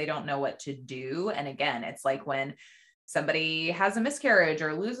engage because they don't know what to do. And again, it's like when somebody has a miscarriage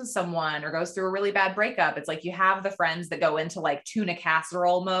or loses someone or goes through a really bad breakup, it's like you have the friends that go into like tuna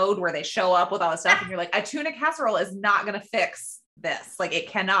casserole mode where they show up with all this stuff and you're like, a tuna casserole is not going to fix this. Like, it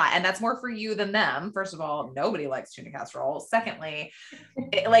cannot. And that's more for you than them. First of all, nobody likes tuna casserole. Secondly,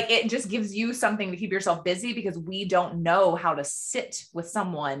 it just gives you something to keep yourself busy because we don't know how to sit with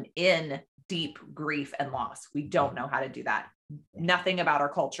someone in deep grief and loss. We don't know how to do that. Nothing about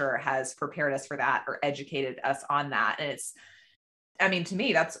our culture has prepared us for that or educated us on that. And to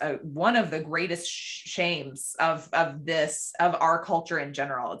me, that's one of the greatest shames of our culture in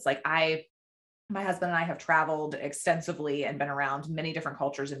general. It's like my husband and I have traveled extensively and been around many different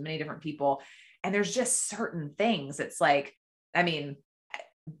cultures and many different people. And there's just certain things. It's like,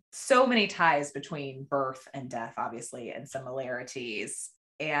 so many ties between birth and death, obviously, and similarities.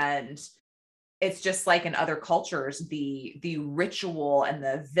 And it's just like in other cultures, the ritual and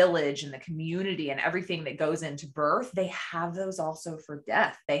the village and the community and everything that goes into birth, they have those also for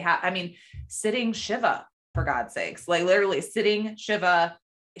death. They have, sitting Shiva, for God's sakes, like literally sitting Shiva,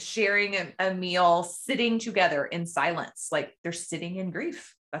 sharing a meal, sitting together in silence, like they're sitting in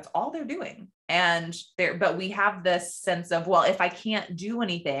grief. That's all they're doing. But we have this sense of, well, if I can't do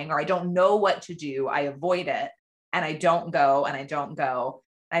anything or I don't know what to do, I avoid it and I don't go and I don't go.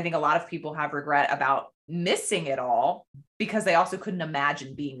 I think a lot of people have regret about missing it all because they also couldn't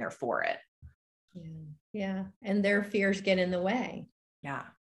imagine being there for it. Yeah. And their fears get in the way. Yeah.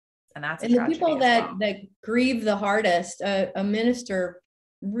 And that's the people that grieve the hardest, a minister,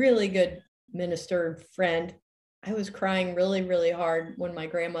 really good minister friend. I was crying really, really hard when my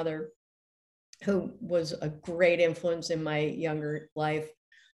grandmother, who was a great influence in my younger life,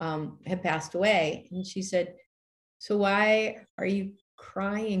 had passed away. And she said, so why are you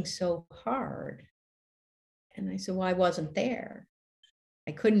crying so hard? And I said, well, I wasn't there.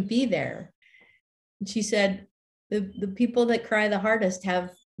 I couldn't be there. And she said, the people that cry the hardest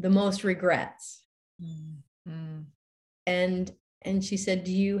have the most regrets. Mm-hmm. And she said,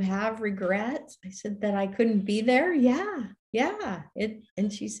 do you have regrets? I said, that I couldn't be there? Yeah.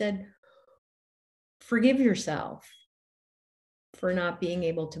 And she said, forgive yourself for not being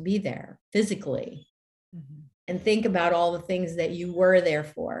able to be there physically. Mm-hmm. And think about all the things that you were there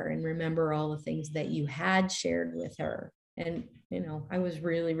for and remember all the things that you had shared with her. And, I was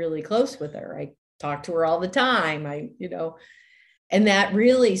really, really close with her. I talked to her all the time. And that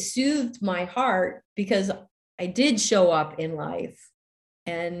really soothed my heart because I did show up in life.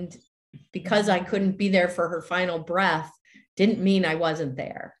 And because I couldn't be there for her final breath, didn't mean I wasn't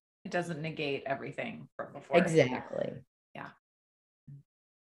there. It doesn't negate everything from before. Exactly. Yeah.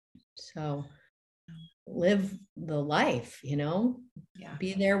 So live the life, Yeah.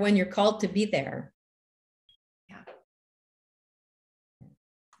 Be there when you're called to be there. Yeah.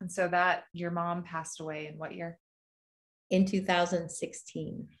 And so that your mom passed away in what year? In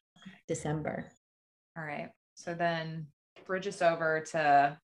 2016, December. All right. So then bridge us over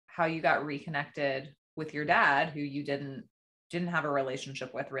to how you got reconnected with your dad, who you didn't have a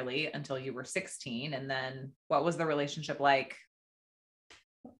relationship with really until you were 16. And then what was the relationship like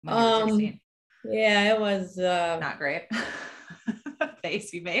when you were 16? Yeah, it was not great.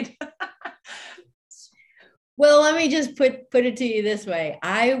 Face you made. Well, let me just put it to you this way.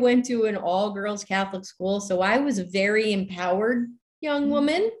 I went to an all-girls Catholic school, so I was a very empowered young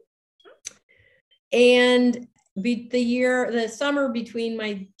woman. And the summer between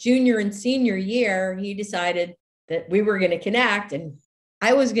my junior and senior year, he decided that we were going to connect, and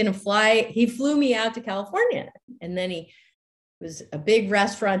I was going to fly. He flew me out to California, and then he was a big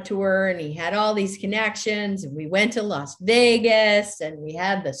restaurateur, and he had all these connections, and we went to Las Vegas, and we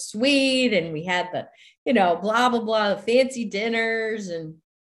had the suite, and we had the, blah, blah, blah, the fancy dinners, and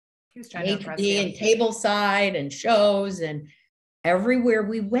he was trying to impress you. And tableside and shows, and everywhere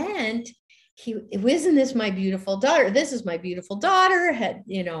we went, isn't this my beautiful daughter? This is my beautiful daughter.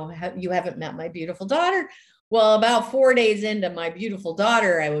 You haven't met my beautiful daughter. Well, about 4 days into my beautiful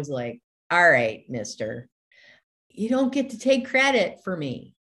daughter, I was like, all right, mister, you don't get to take credit for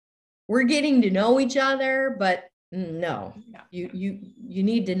me. We're getting to know each other, but no, you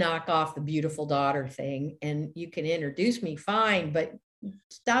need to knock off the beautiful daughter thing, and you can introduce me, fine, but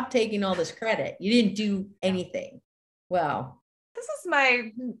stop taking all this credit. You didn't do anything. Well, this is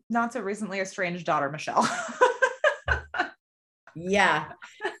my not so recently estranged daughter, Michelle. Yeah.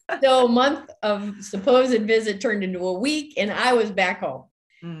 So a month of supposed visit turned into a week, and I was back home.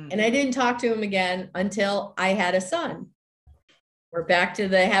 And I didn't talk to him again until I had a son. We're back to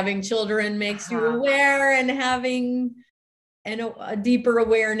the having children makes you aware, and having a deeper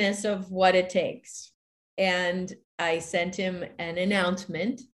awareness of what it takes. And I sent him an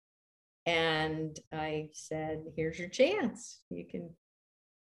announcement, and I said, here's your chance. You can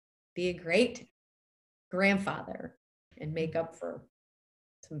be a great grandfather and make up for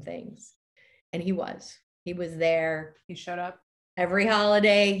some things. And he was there. He showed up every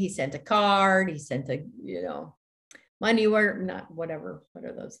holiday. He sent a card. He sent a, money or not, whatever. What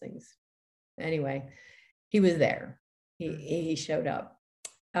are those things? Anyway, he was there. He showed up.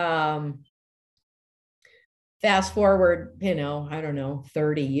 Fast forward, I don't know,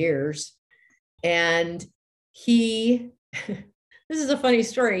 30 years. And this is a funny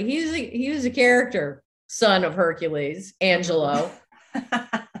story. He was a character, son of Hercules, Angelo.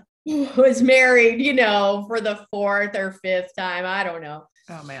 Was married, for the 4th or 5th time. I don't know.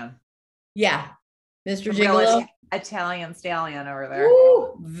 Oh man. Yeah. Mr. Gigolo. Italian stallion over there.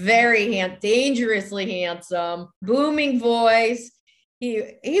 Woo, very dangerously handsome, booming voice.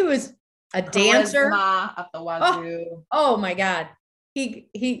 He was a dancer up the wazoo. Oh my God. He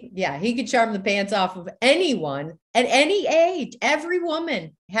could charm the pants off of anyone at any age. Every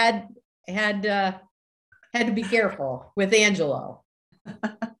woman had to be careful with Angelo.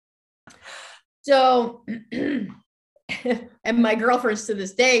 So, and my girlfriends to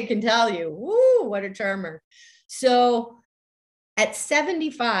this day can tell you, woo, what a charmer. So at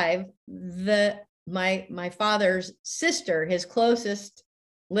 75, my father's sister, his closest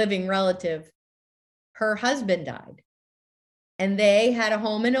living relative, her husband died. And they had a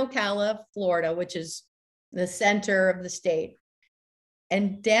home in Ocala, Florida, which is the center of the state.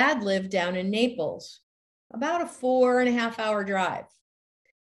 And Dad lived down in Naples, about a 4.5-hour drive.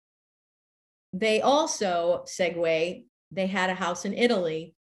 They also, they had a house in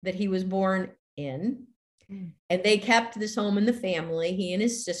Italy that he was born in. And they kept this home in the family, he and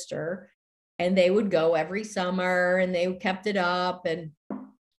his sister, and they would go every summer, and they kept it up.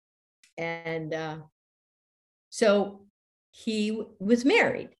 And so he was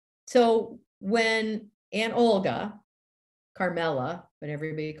married. So when Aunt Olga, Carmela, but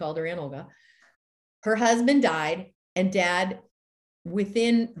everybody called her Aunt Olga, her husband died, and Dad,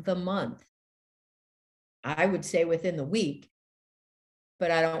 within the month, I would say within the week,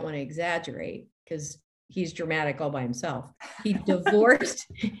 but I don't want to exaggerate because he's dramatic all by himself. He divorced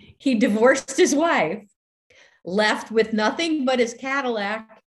his wife, left with nothing but his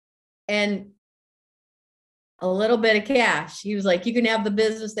Cadillac and a little bit of cash. He was like, you can have the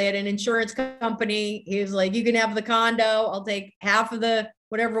business. They had an insurance company. He was like, you can have the condo. I'll take half of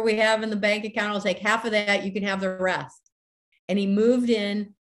whatever we have in the bank account. I'll take half of that. You can have the rest. And he moved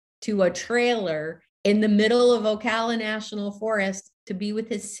in to a trailer in the middle of Ocala National Forest to be with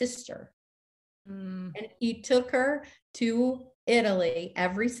his sister. And he took her to Italy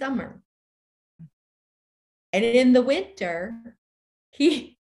every summer. And in the winter,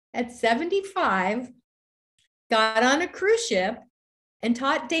 he, at 75, got on a cruise ship and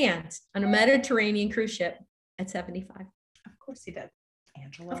taught dance on a Mediterranean cruise ship at 75. Of course he did.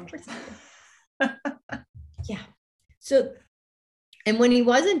 Angelo. Of course he did. Yeah. So, and when he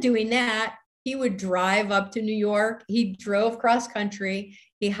wasn't doing that, he would drive up to New York. He drove cross country.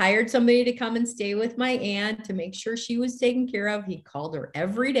 He hired somebody to come and stay with my aunt to make sure she was taken care of. He called her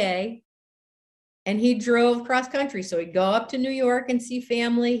every day. And he drove cross country. So he'd go up to New York and see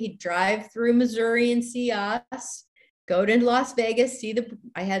family. He'd drive through Missouri and see us, go to Las Vegas,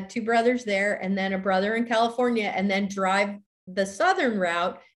 I had 2 brothers there and then a brother in California, and then drive the southern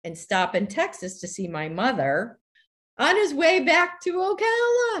route and stop in Texas to see my mother on his way back to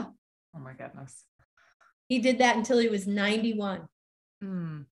Ocala. Oh my goodness. He did that until he was 91.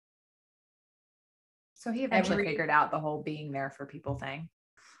 So he eventually figured out the whole being there for people thing.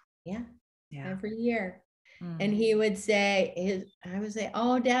 Yeah. Yeah. Every year. And he would say, I would say,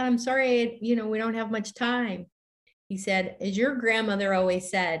 oh, Dad, I'm sorry, we don't have much time. He said, as your grandmother always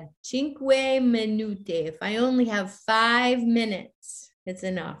said, cinque minute. If I only have 5 minutes, it's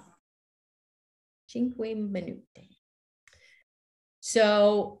enough. Cinque minute.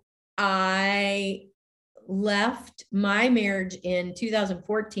 So I left my marriage in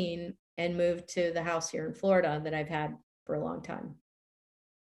 2014 and moved to the house here in Florida that I've had for a long time.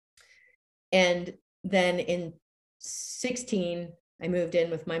 And then in 16, I moved in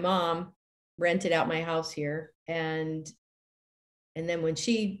with my mom, rented out my house here. And then when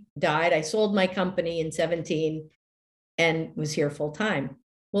she died, I sold my company in 17 and was here full time.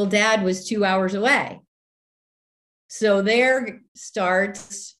 Well, Dad was 2 hours away. So there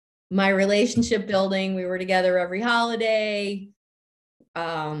starts my relationship building. We were together every holiday.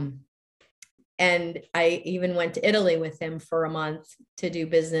 And I even went to Italy with him for a month to do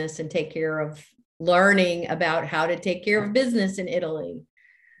business and take care of learning about how to take care of business in Italy.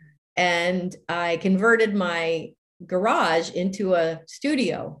 And I converted my garage into a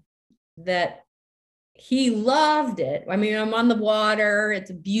studio that he loved it. I mean, I'm on the water.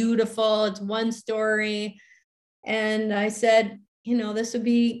 It's beautiful. It's 1 story. And I said, this would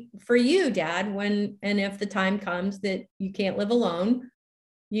be for you, Dad, and if the time comes that you can't live alone,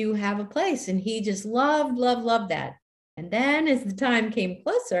 you have a place. And he just loved that. And then as the time came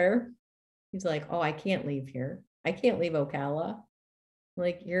closer, he's like, oh, I can't leave here. I can't leave Ocala.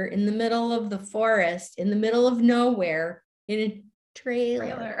 Like, you're in the middle of the forest, in the middle of nowhere, in a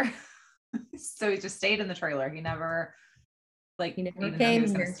trailer. So he just stayed in the trailer. He never even though came he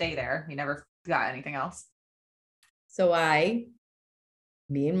was going here. to stay there, he never got anything else. So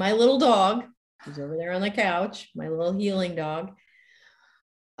me and my little dog, who's over there on the couch, my little healing dog,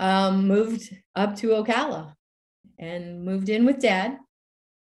 moved up to Ocala and moved in with Dad,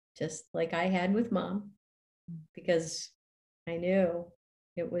 just like I had with Mom, because I knew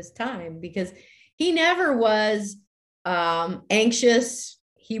it was time, because he never was anxious.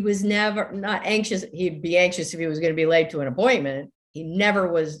 He was never not anxious. He'd be anxious if he was going to be late to an appointment. He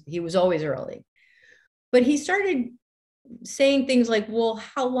never was. He was always early. But he started saying things like, well,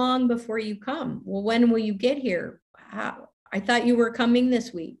 how long before you come? Well, when will you get here? I thought you were coming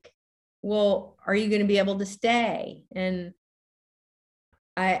this week. Well, are you going to be able to stay? And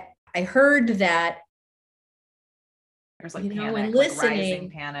I heard that. There's like panic, and listening, rising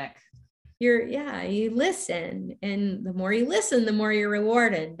panic. You listen, and the more you listen, the more you're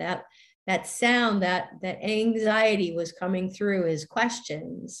rewarded. That sound, that anxiety was coming through his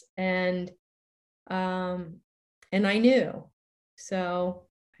questions, and I knew. So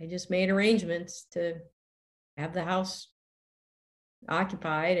I just made arrangements to have the house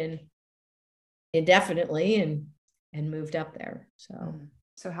occupied and indefinitely, and moved up there.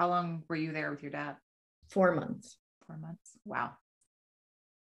 So how long were you there with your dad? 4 months. 4 months. Wow.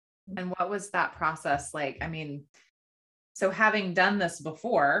 And what was that process like? I mean, so having done this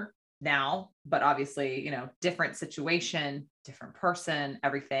before now, but obviously, different situation, different person,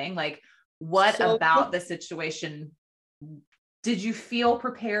 everything, like what about the situation? Did you feel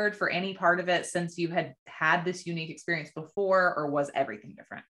prepared for any part of it since you had this unique experience before, or was everything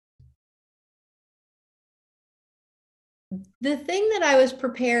different? The thing that I was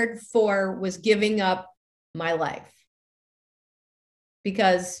prepared for was giving up my life,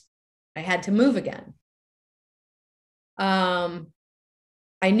 because I had to move again.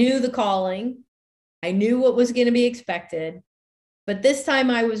 I knew the calling. I knew what was going to be expected. But this time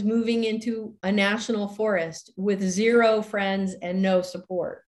I was moving into a national forest with 0 friends and no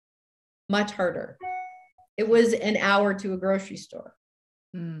support. Much harder. It was an hour to a grocery store.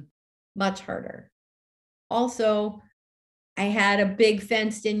 Much harder. Also, I had a big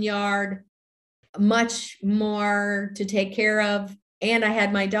fenced in yard, much more to take care of. And I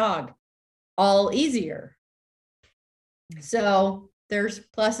had my dog, all easier. So there's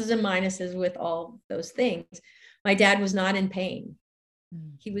pluses and minuses with all those things. My dad was not in pain.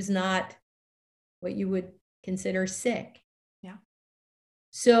 He was not what you would consider sick. Yeah.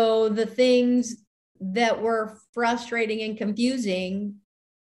 So the things that were frustrating and confusing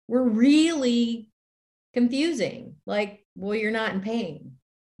were really confusing. Like, well, you're not in pain.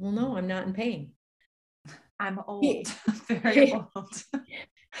 Well, no, I'm not in pain. I'm old, very old.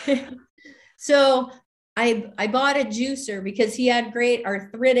 So I bought a juicer because he had great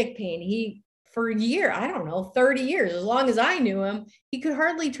arthritic pain. He, for a year, I don't know, 30 years, as long as I knew him, he could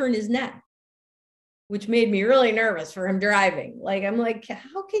hardly turn his neck, which made me really nervous for him driving. Like, I'm like,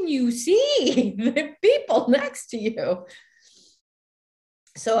 how can you see the people next to you?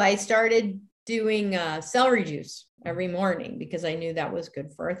 So I started doing celery juice every morning because I knew that was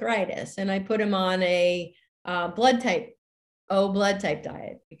good for arthritis. And I put him on a blood type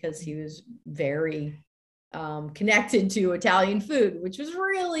diet because he was very connected to Italian food, which was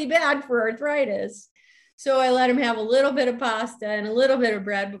really bad for arthritis. So I let him have a little bit of pasta and a little bit of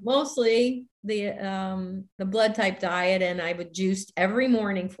bread, but mostly the blood type diet. And I would juice every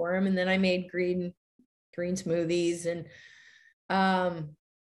morning for him. And then I made green smoothies. And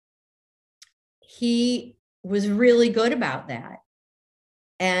he was really good about that.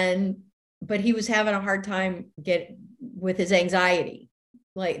 But he was having a hard time with his anxiety.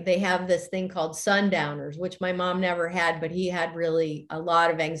 Like, they have this thing called sundowners, which my mom never had, but he had really a lot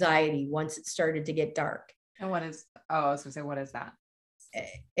of anxiety once it started to get dark. And I was going to say, what is that?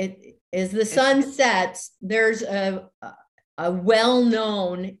 It is the sun sets. There's a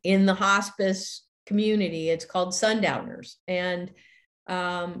well-known in the hospice community. It's called sundowners. And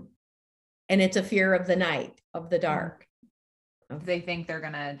it's a fear of the night, of the dark. They think they're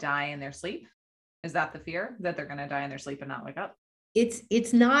going to die in their sleep. Is that the fear, that they're going to die in their sleep and not wake up?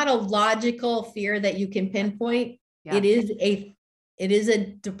 It's not a logical fear that you can pinpoint. Yeah. It is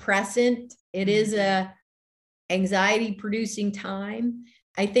a depressant. It is a anxiety producing time.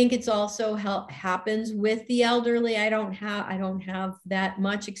 I think it's also happens with the elderly. I don't have that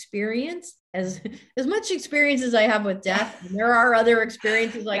much experience, as much experience as I have with death. And there are other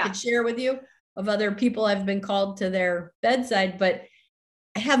experiences I could share with you of other people I've been called to their bedside, but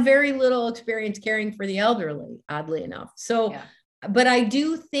I have very little experience caring for the elderly, oddly enough. So, but I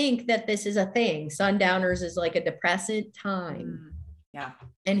do think that this is a thing. Sundowners is like a depressant time. Yeah.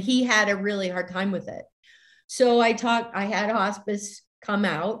 And he had a really hard time with it. So I had hospice come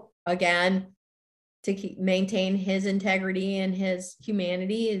out again to maintain his integrity and his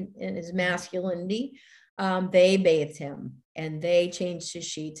humanity and his masculinity. They bathed him and they changed his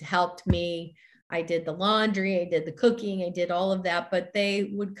sheets, helped me. I did the laundry, I did the cooking, I did all of that, but they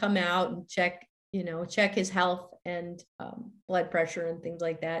would come out and check his health and blood pressure and things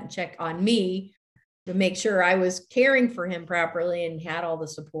like that, and check on me to make sure I was caring for him properly and had all the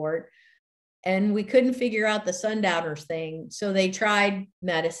support. And we couldn't figure out the sundowners thing. So they tried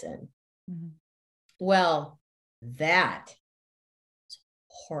medicine. Mm-hmm. Well, that was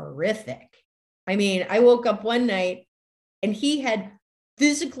horrific. I mean, I woke up one night and he had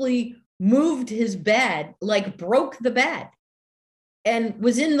physically moved his bed, like broke the bed, and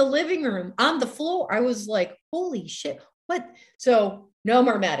was in the living room on the floor. I was like, holy shit, what? So no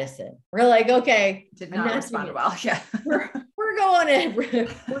more medicine. We're like, okay. Did not respond well. Yeah. We're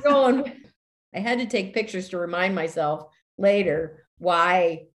going. I had to take pictures to remind myself later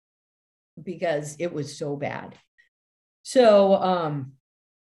why, because it was so bad. So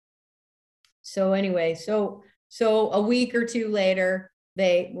anyway, so a week or two later,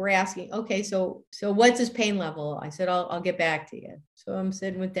 they were asking, okay, so what's his pain level? I said, I'll get back to you. So I'm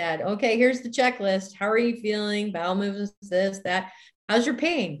sitting with Dad. Okay, here's the checklist. How are you feeling? Bowel movements, this, that. How's your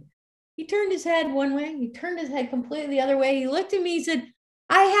pain? He turned his head one way. He turned his head completely the other way. He looked at me. He said,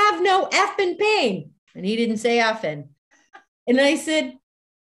 I have no effing pain. And he didn't say effing. And I said,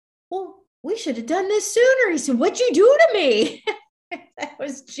 well, we should have done this sooner. He said, what'd you do to me? I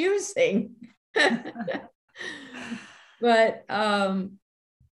was juicing. But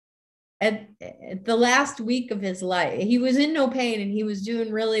at the last week of his life, he was in no pain and he was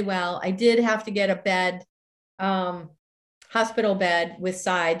doing really well. I did have to get a bed, hospital bed with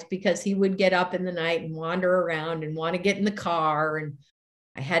sides, because he would get up in the night and wander around and want to get in the car. And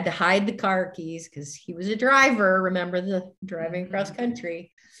I had to hide the car keys because he was a driver. Remember the driving across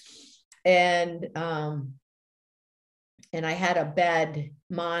country. And I had a bed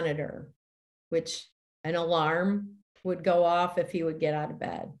monitor, which an alarm would go off if he would get out of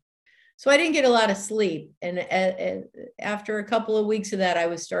bed. So I didn't get a lot of sleep. And after a couple of weeks of that, I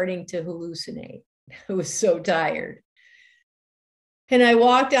was starting to hallucinate. I was so tired. And I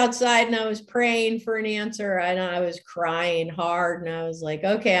walked outside and I was praying for an answer, and I was crying hard. And I was like,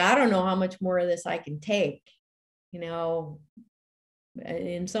 okay, I don't know how much more of this I can take. You know,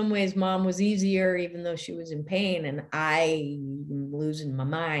 in some ways, mom was easier, even though she was in pain, and I'm losing my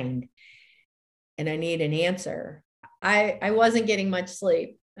mind and I need an answer. I wasn't getting much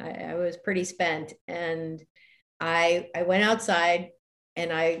sleep. I was pretty spent. And I went outside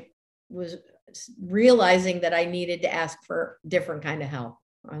and I was realizing that I needed to ask for different kind of help.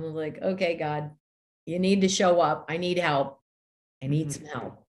 I was like, okay, God, you need to show up. I need help. I need some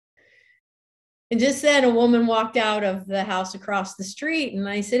help. And just then a woman walked out of the house across the street, and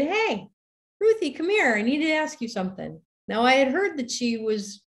I said, hey, Ruthie, come here. I need to ask you something. Now, I had heard that she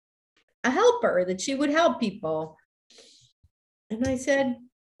was a helper, that she would help people. And I said,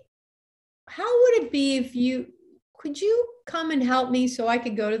 how would it be if could you come and help me so I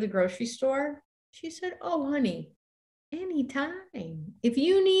could go to the grocery store? She said, oh, honey, anytime. If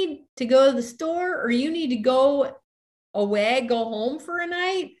you need to go to the store or you need to go away, go home for a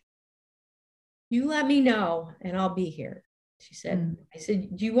night, you let me know and I'll be here. She said, I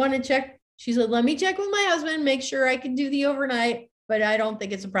said, do you want to check? She said, let me check with my husband, make sure I can do the overnight, but I don't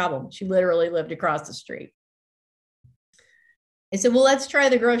think it's a problem. She literally lived across the street. I said, well, let's try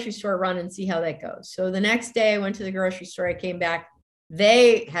the grocery store run and see how that goes. So the next day I went to the grocery store. I came back.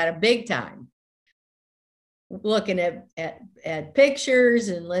 They had a big time looking at pictures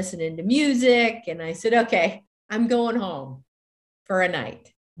and listening to music. And I said, okay, I'm going home for a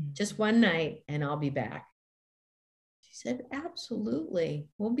night, just one night, and I'll be back. She said, absolutely,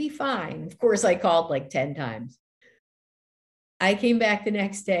 we'll be fine. Of course, I called like 10 times. I came back the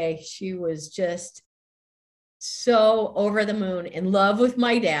next day. She was just so over the moon, in love with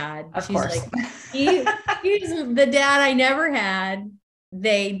my dad. Of She's course. like, he's the dad I never had.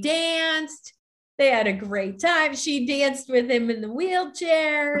 They danced. They had a great time. She danced with him in the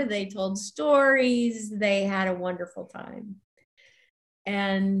wheelchair. They told stories. They had a wonderful time.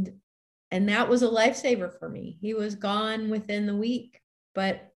 And that was a lifesaver for me. He was gone within the week,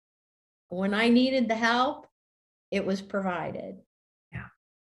 but when I needed the help, it was provided. Yeah.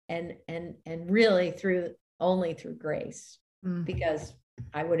 And really only through grace, because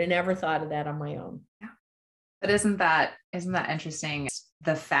I would have never thought of that on my own. Yeah. But isn't that interesting?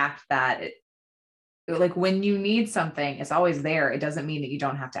 The fact that like when you need something, it's always there. It doesn't mean that you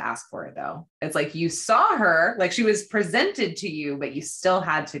don't have to ask for it though. It's like you saw her, like she was presented to you, but you still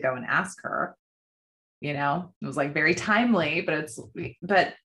had to go and ask her. You know, it was like very timely, but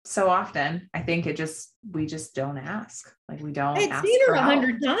so often I think we just don't ask. Like we don't. I'd seen her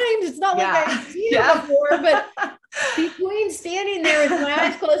 100 times. It's not like I'd seen her before, but between standing there with my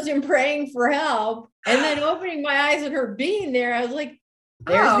eyes closed and praying for help, and then opening my eyes and her being there, I was like,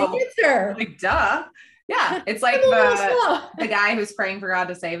 there's the answer. Like, duh. Yeah. It's like the guy who's praying for God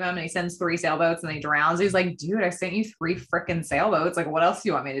to save him, and he sends 3 sailboats and he drowns. He's like, dude, I sent you 3 freaking sailboats. Like, what else do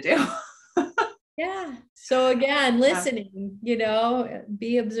you want me to do? Yeah. So again, listening,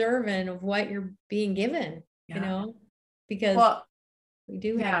 be observant of what you're being given, because we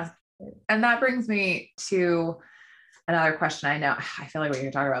do have. And that brings me to another question. I feel like we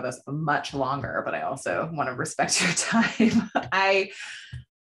can talk about this much longer, but I also want to respect your time.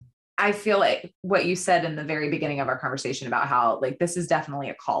 I feel like what you said in the very beginning of our conversation about how like, this is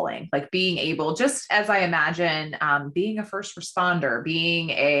definitely a calling, like being able, just as I imagine, being a first responder, being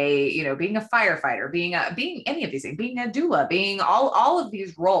a firefighter, being any of these things, being a doula, being all of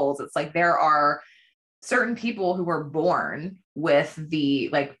these roles. It's like, there are certain people who were born with the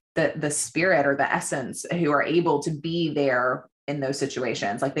spirit or the essence, who are able to be there in those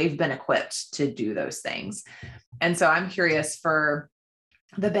situations. Like they've been equipped to do those things. And so I'm curious, for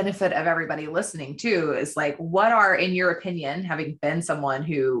the benefit of everybody listening too, is like, what are, in your opinion, having been someone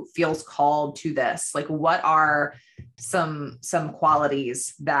who feels called to this, like what are some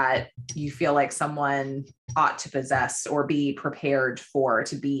qualities that you feel like someone ought to possess or be prepared for,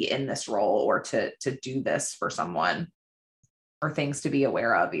 to be in this role or to do this for someone, or things to be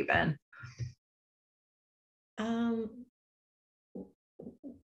aware of even?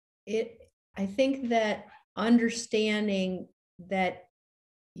 I think that understanding that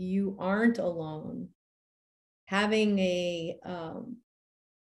you aren't alone, having an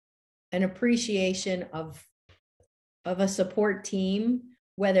appreciation of a support team,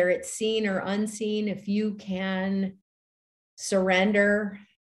 whether it's seen or unseen. If you can surrender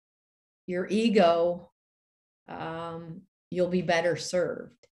your ego, you'll be better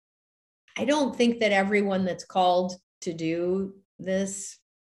served. I don't think that everyone that's called to do this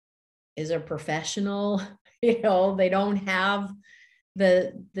is a professional. They don't have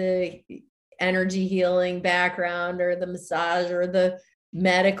the energy healing background or the massage or the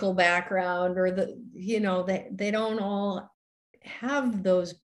medical background or they don't all have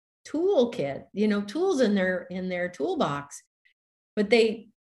those toolkit, tools in their toolbox, but they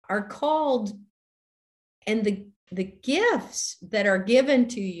are called, and the gifts that are given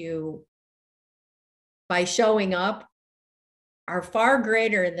to you by showing up are far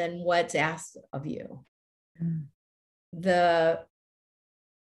greater than what's asked of you. Mm. The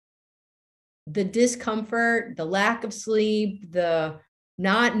discomfort, the lack of sleep, the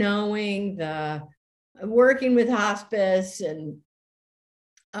not knowing, the working with hospice, and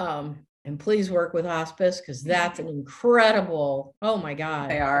please work with hospice, because that's an incredible, oh my God.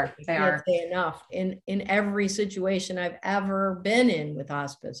 They are. I can't say enough. In every situation I've ever been in with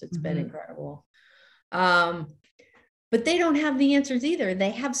hospice, it's been incredible. But they don't have the answers either.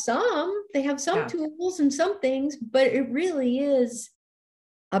 They have some tools and some things, but it really is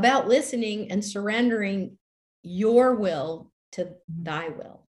about listening and surrendering your will to thy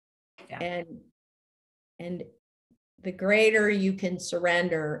will. Yeah. And the greater you can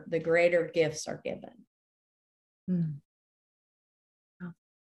surrender, the greater gifts are given.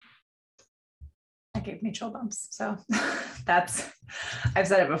 That gave me chill bumps. So I've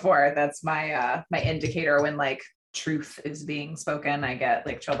said it before. That's my indicator when like truth is being spoken. I get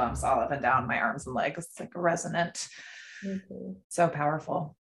like chill bumps all up and down my arms and legs. It's like a resonant, so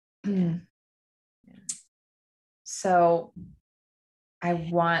powerful. Yeah. So I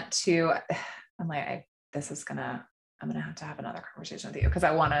want to, I'm like, I'm going to have another conversation with you because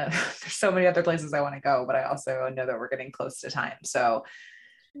there's so many other places I want to go, but I also know that we're getting close to time. So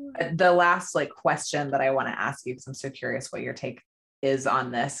the last like question that I want to ask you, because I'm so curious what your take is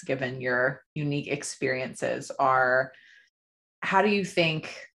on this, given your unique experiences, are how do you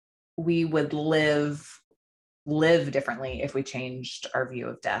think we would live differently if we changed our view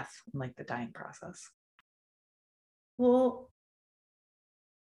of death and like the dying process? Well,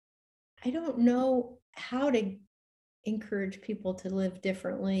 I don't know how to encourage people to live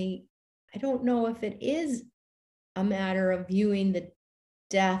differently. I don't know if it is a matter of viewing the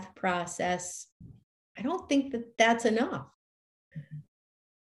death process. I don't think that that's enough.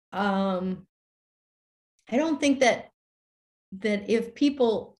 I don't think that if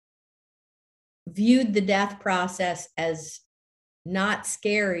people viewed the death process as not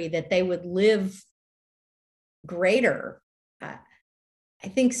scary, that they would live greater. I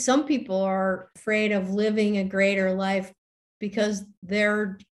think some people are afraid of living a greater life because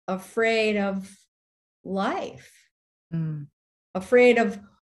they're afraid of life, afraid of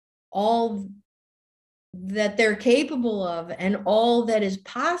all that they're capable of and all that is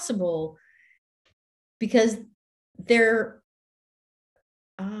possible, because they're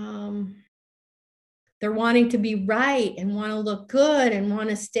wanting to be right and want to look good and want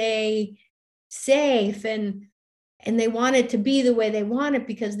to stay safe, and they want it to be the way they want it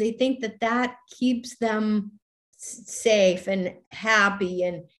because they think that keeps them safe and happy,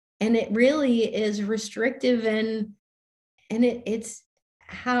 and it really is restrictive, and it's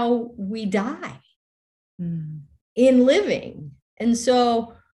how we die in living. And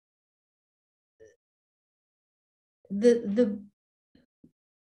so the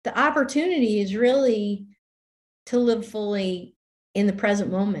opportunity is really to live fully in the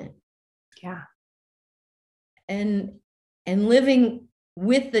present moment. Yeah. And living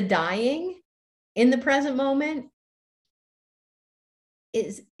with the dying in the present moment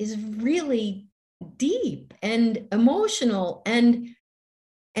is really deep and emotional and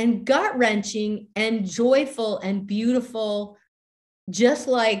gut-wrenching and joyful and beautiful, just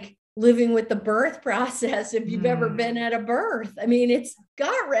like living with the birth process. If you've ever been at a birth, I mean, it's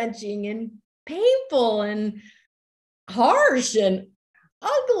gut-wrenching and painful and harsh and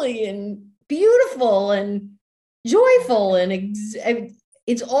ugly and beautiful and joyful, and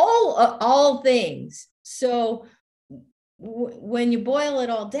it's all things. So when you boil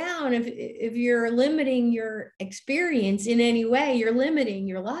it all down, if you're limiting your experience in any way, you're limiting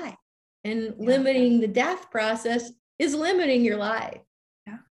your life, and limiting the death process is limiting your life.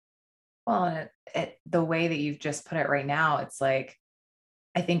 Yeah. Well, and the way that you've just put it right now, it's like,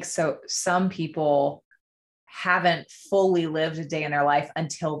 I think so. Some people haven't fully lived a day in their life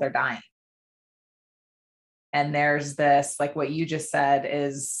until they're dying. And there's this, like what you just said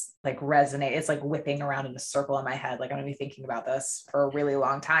is like resonate. It's like whipping around in a circle in my head. Like I'm going to be thinking about this for a really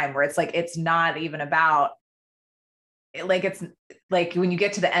long time, where it's like, it's not even about like, it's like when you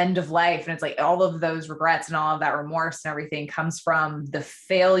get to the end of life and it's like all of those regrets and all of that remorse and everything comes from the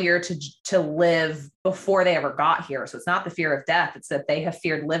failure to live before they ever got here. So it's not the fear of death. It's that they have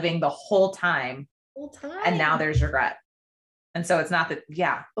feared living the whole time. And now there's regret. And so it's not that,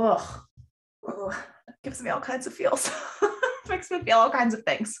 Ooh, that gives me all kinds of feels. Makes me feel all kinds of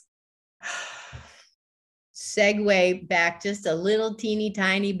things. Segue back just a little teeny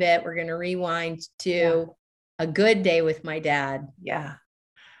tiny bit. We're going to rewind to a good day with my dad. Yeah.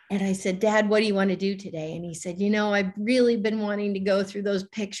 And I said, Dad, what do you want to do today? And he said, I've really been wanting to go through those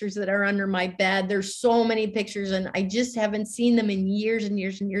pictures that are under my bed. There's so many pictures and I just haven't seen them in years and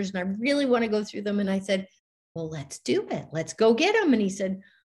years and years. And I really want to go through them. And I said, well, let's do it. Let's go get them. And he said,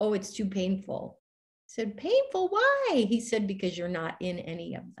 oh, it's too painful. I said, painful? Why? He said, because you're not in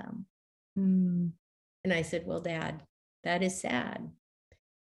any of them. And I said, well, Dad, that is sad.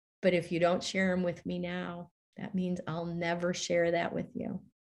 But if you don't share them with me now, that means I'll never share that with you.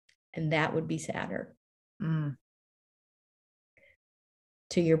 And that would be sadder. To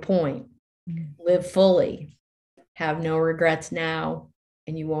your point, live fully, have no regrets now,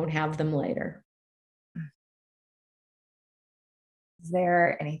 and you won't have them later. Is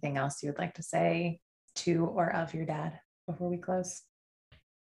there anything else you would like to say to or of your dad before we close?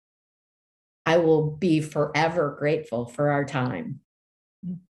 I will be forever grateful for our time.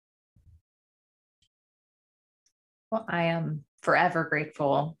 Well, I am forever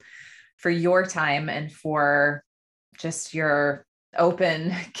grateful for your time and for just your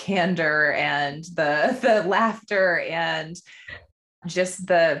open candor and the laughter and just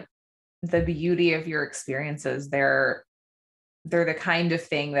the beauty of your experiences. They're the kind of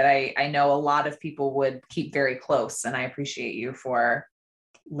thing that I know a lot of people would keep very close. And I appreciate you for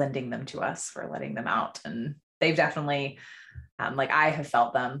lending them to us, for letting them out. And they've definitely, like I have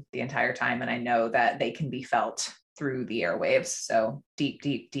felt them the entire time. And I know that they can be felt through the airwaves. So deep,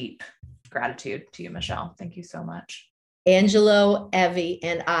 deep, deep gratitude to you, Michelle. Thank you so much. Angelo, Evie,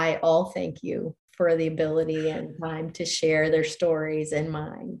 and I all thank you for the ability and time to share their stories and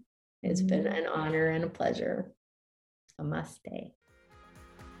mine. It's been an honor and a pleasure. Namaste.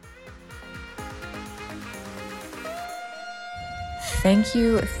 Thank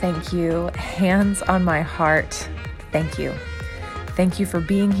you. Hands on my heart. Thank you. Thank you for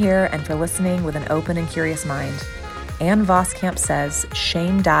being here and for listening with an open and curious mind. Ann Voskamp says,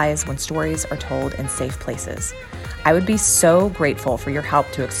 shame dies when stories are told in safe places. I would be so grateful for your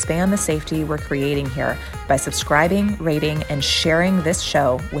help to expand the safety we're creating here by subscribing, rating, and sharing this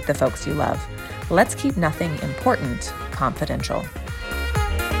show with the folks you love. Let's keep nothing important confidential.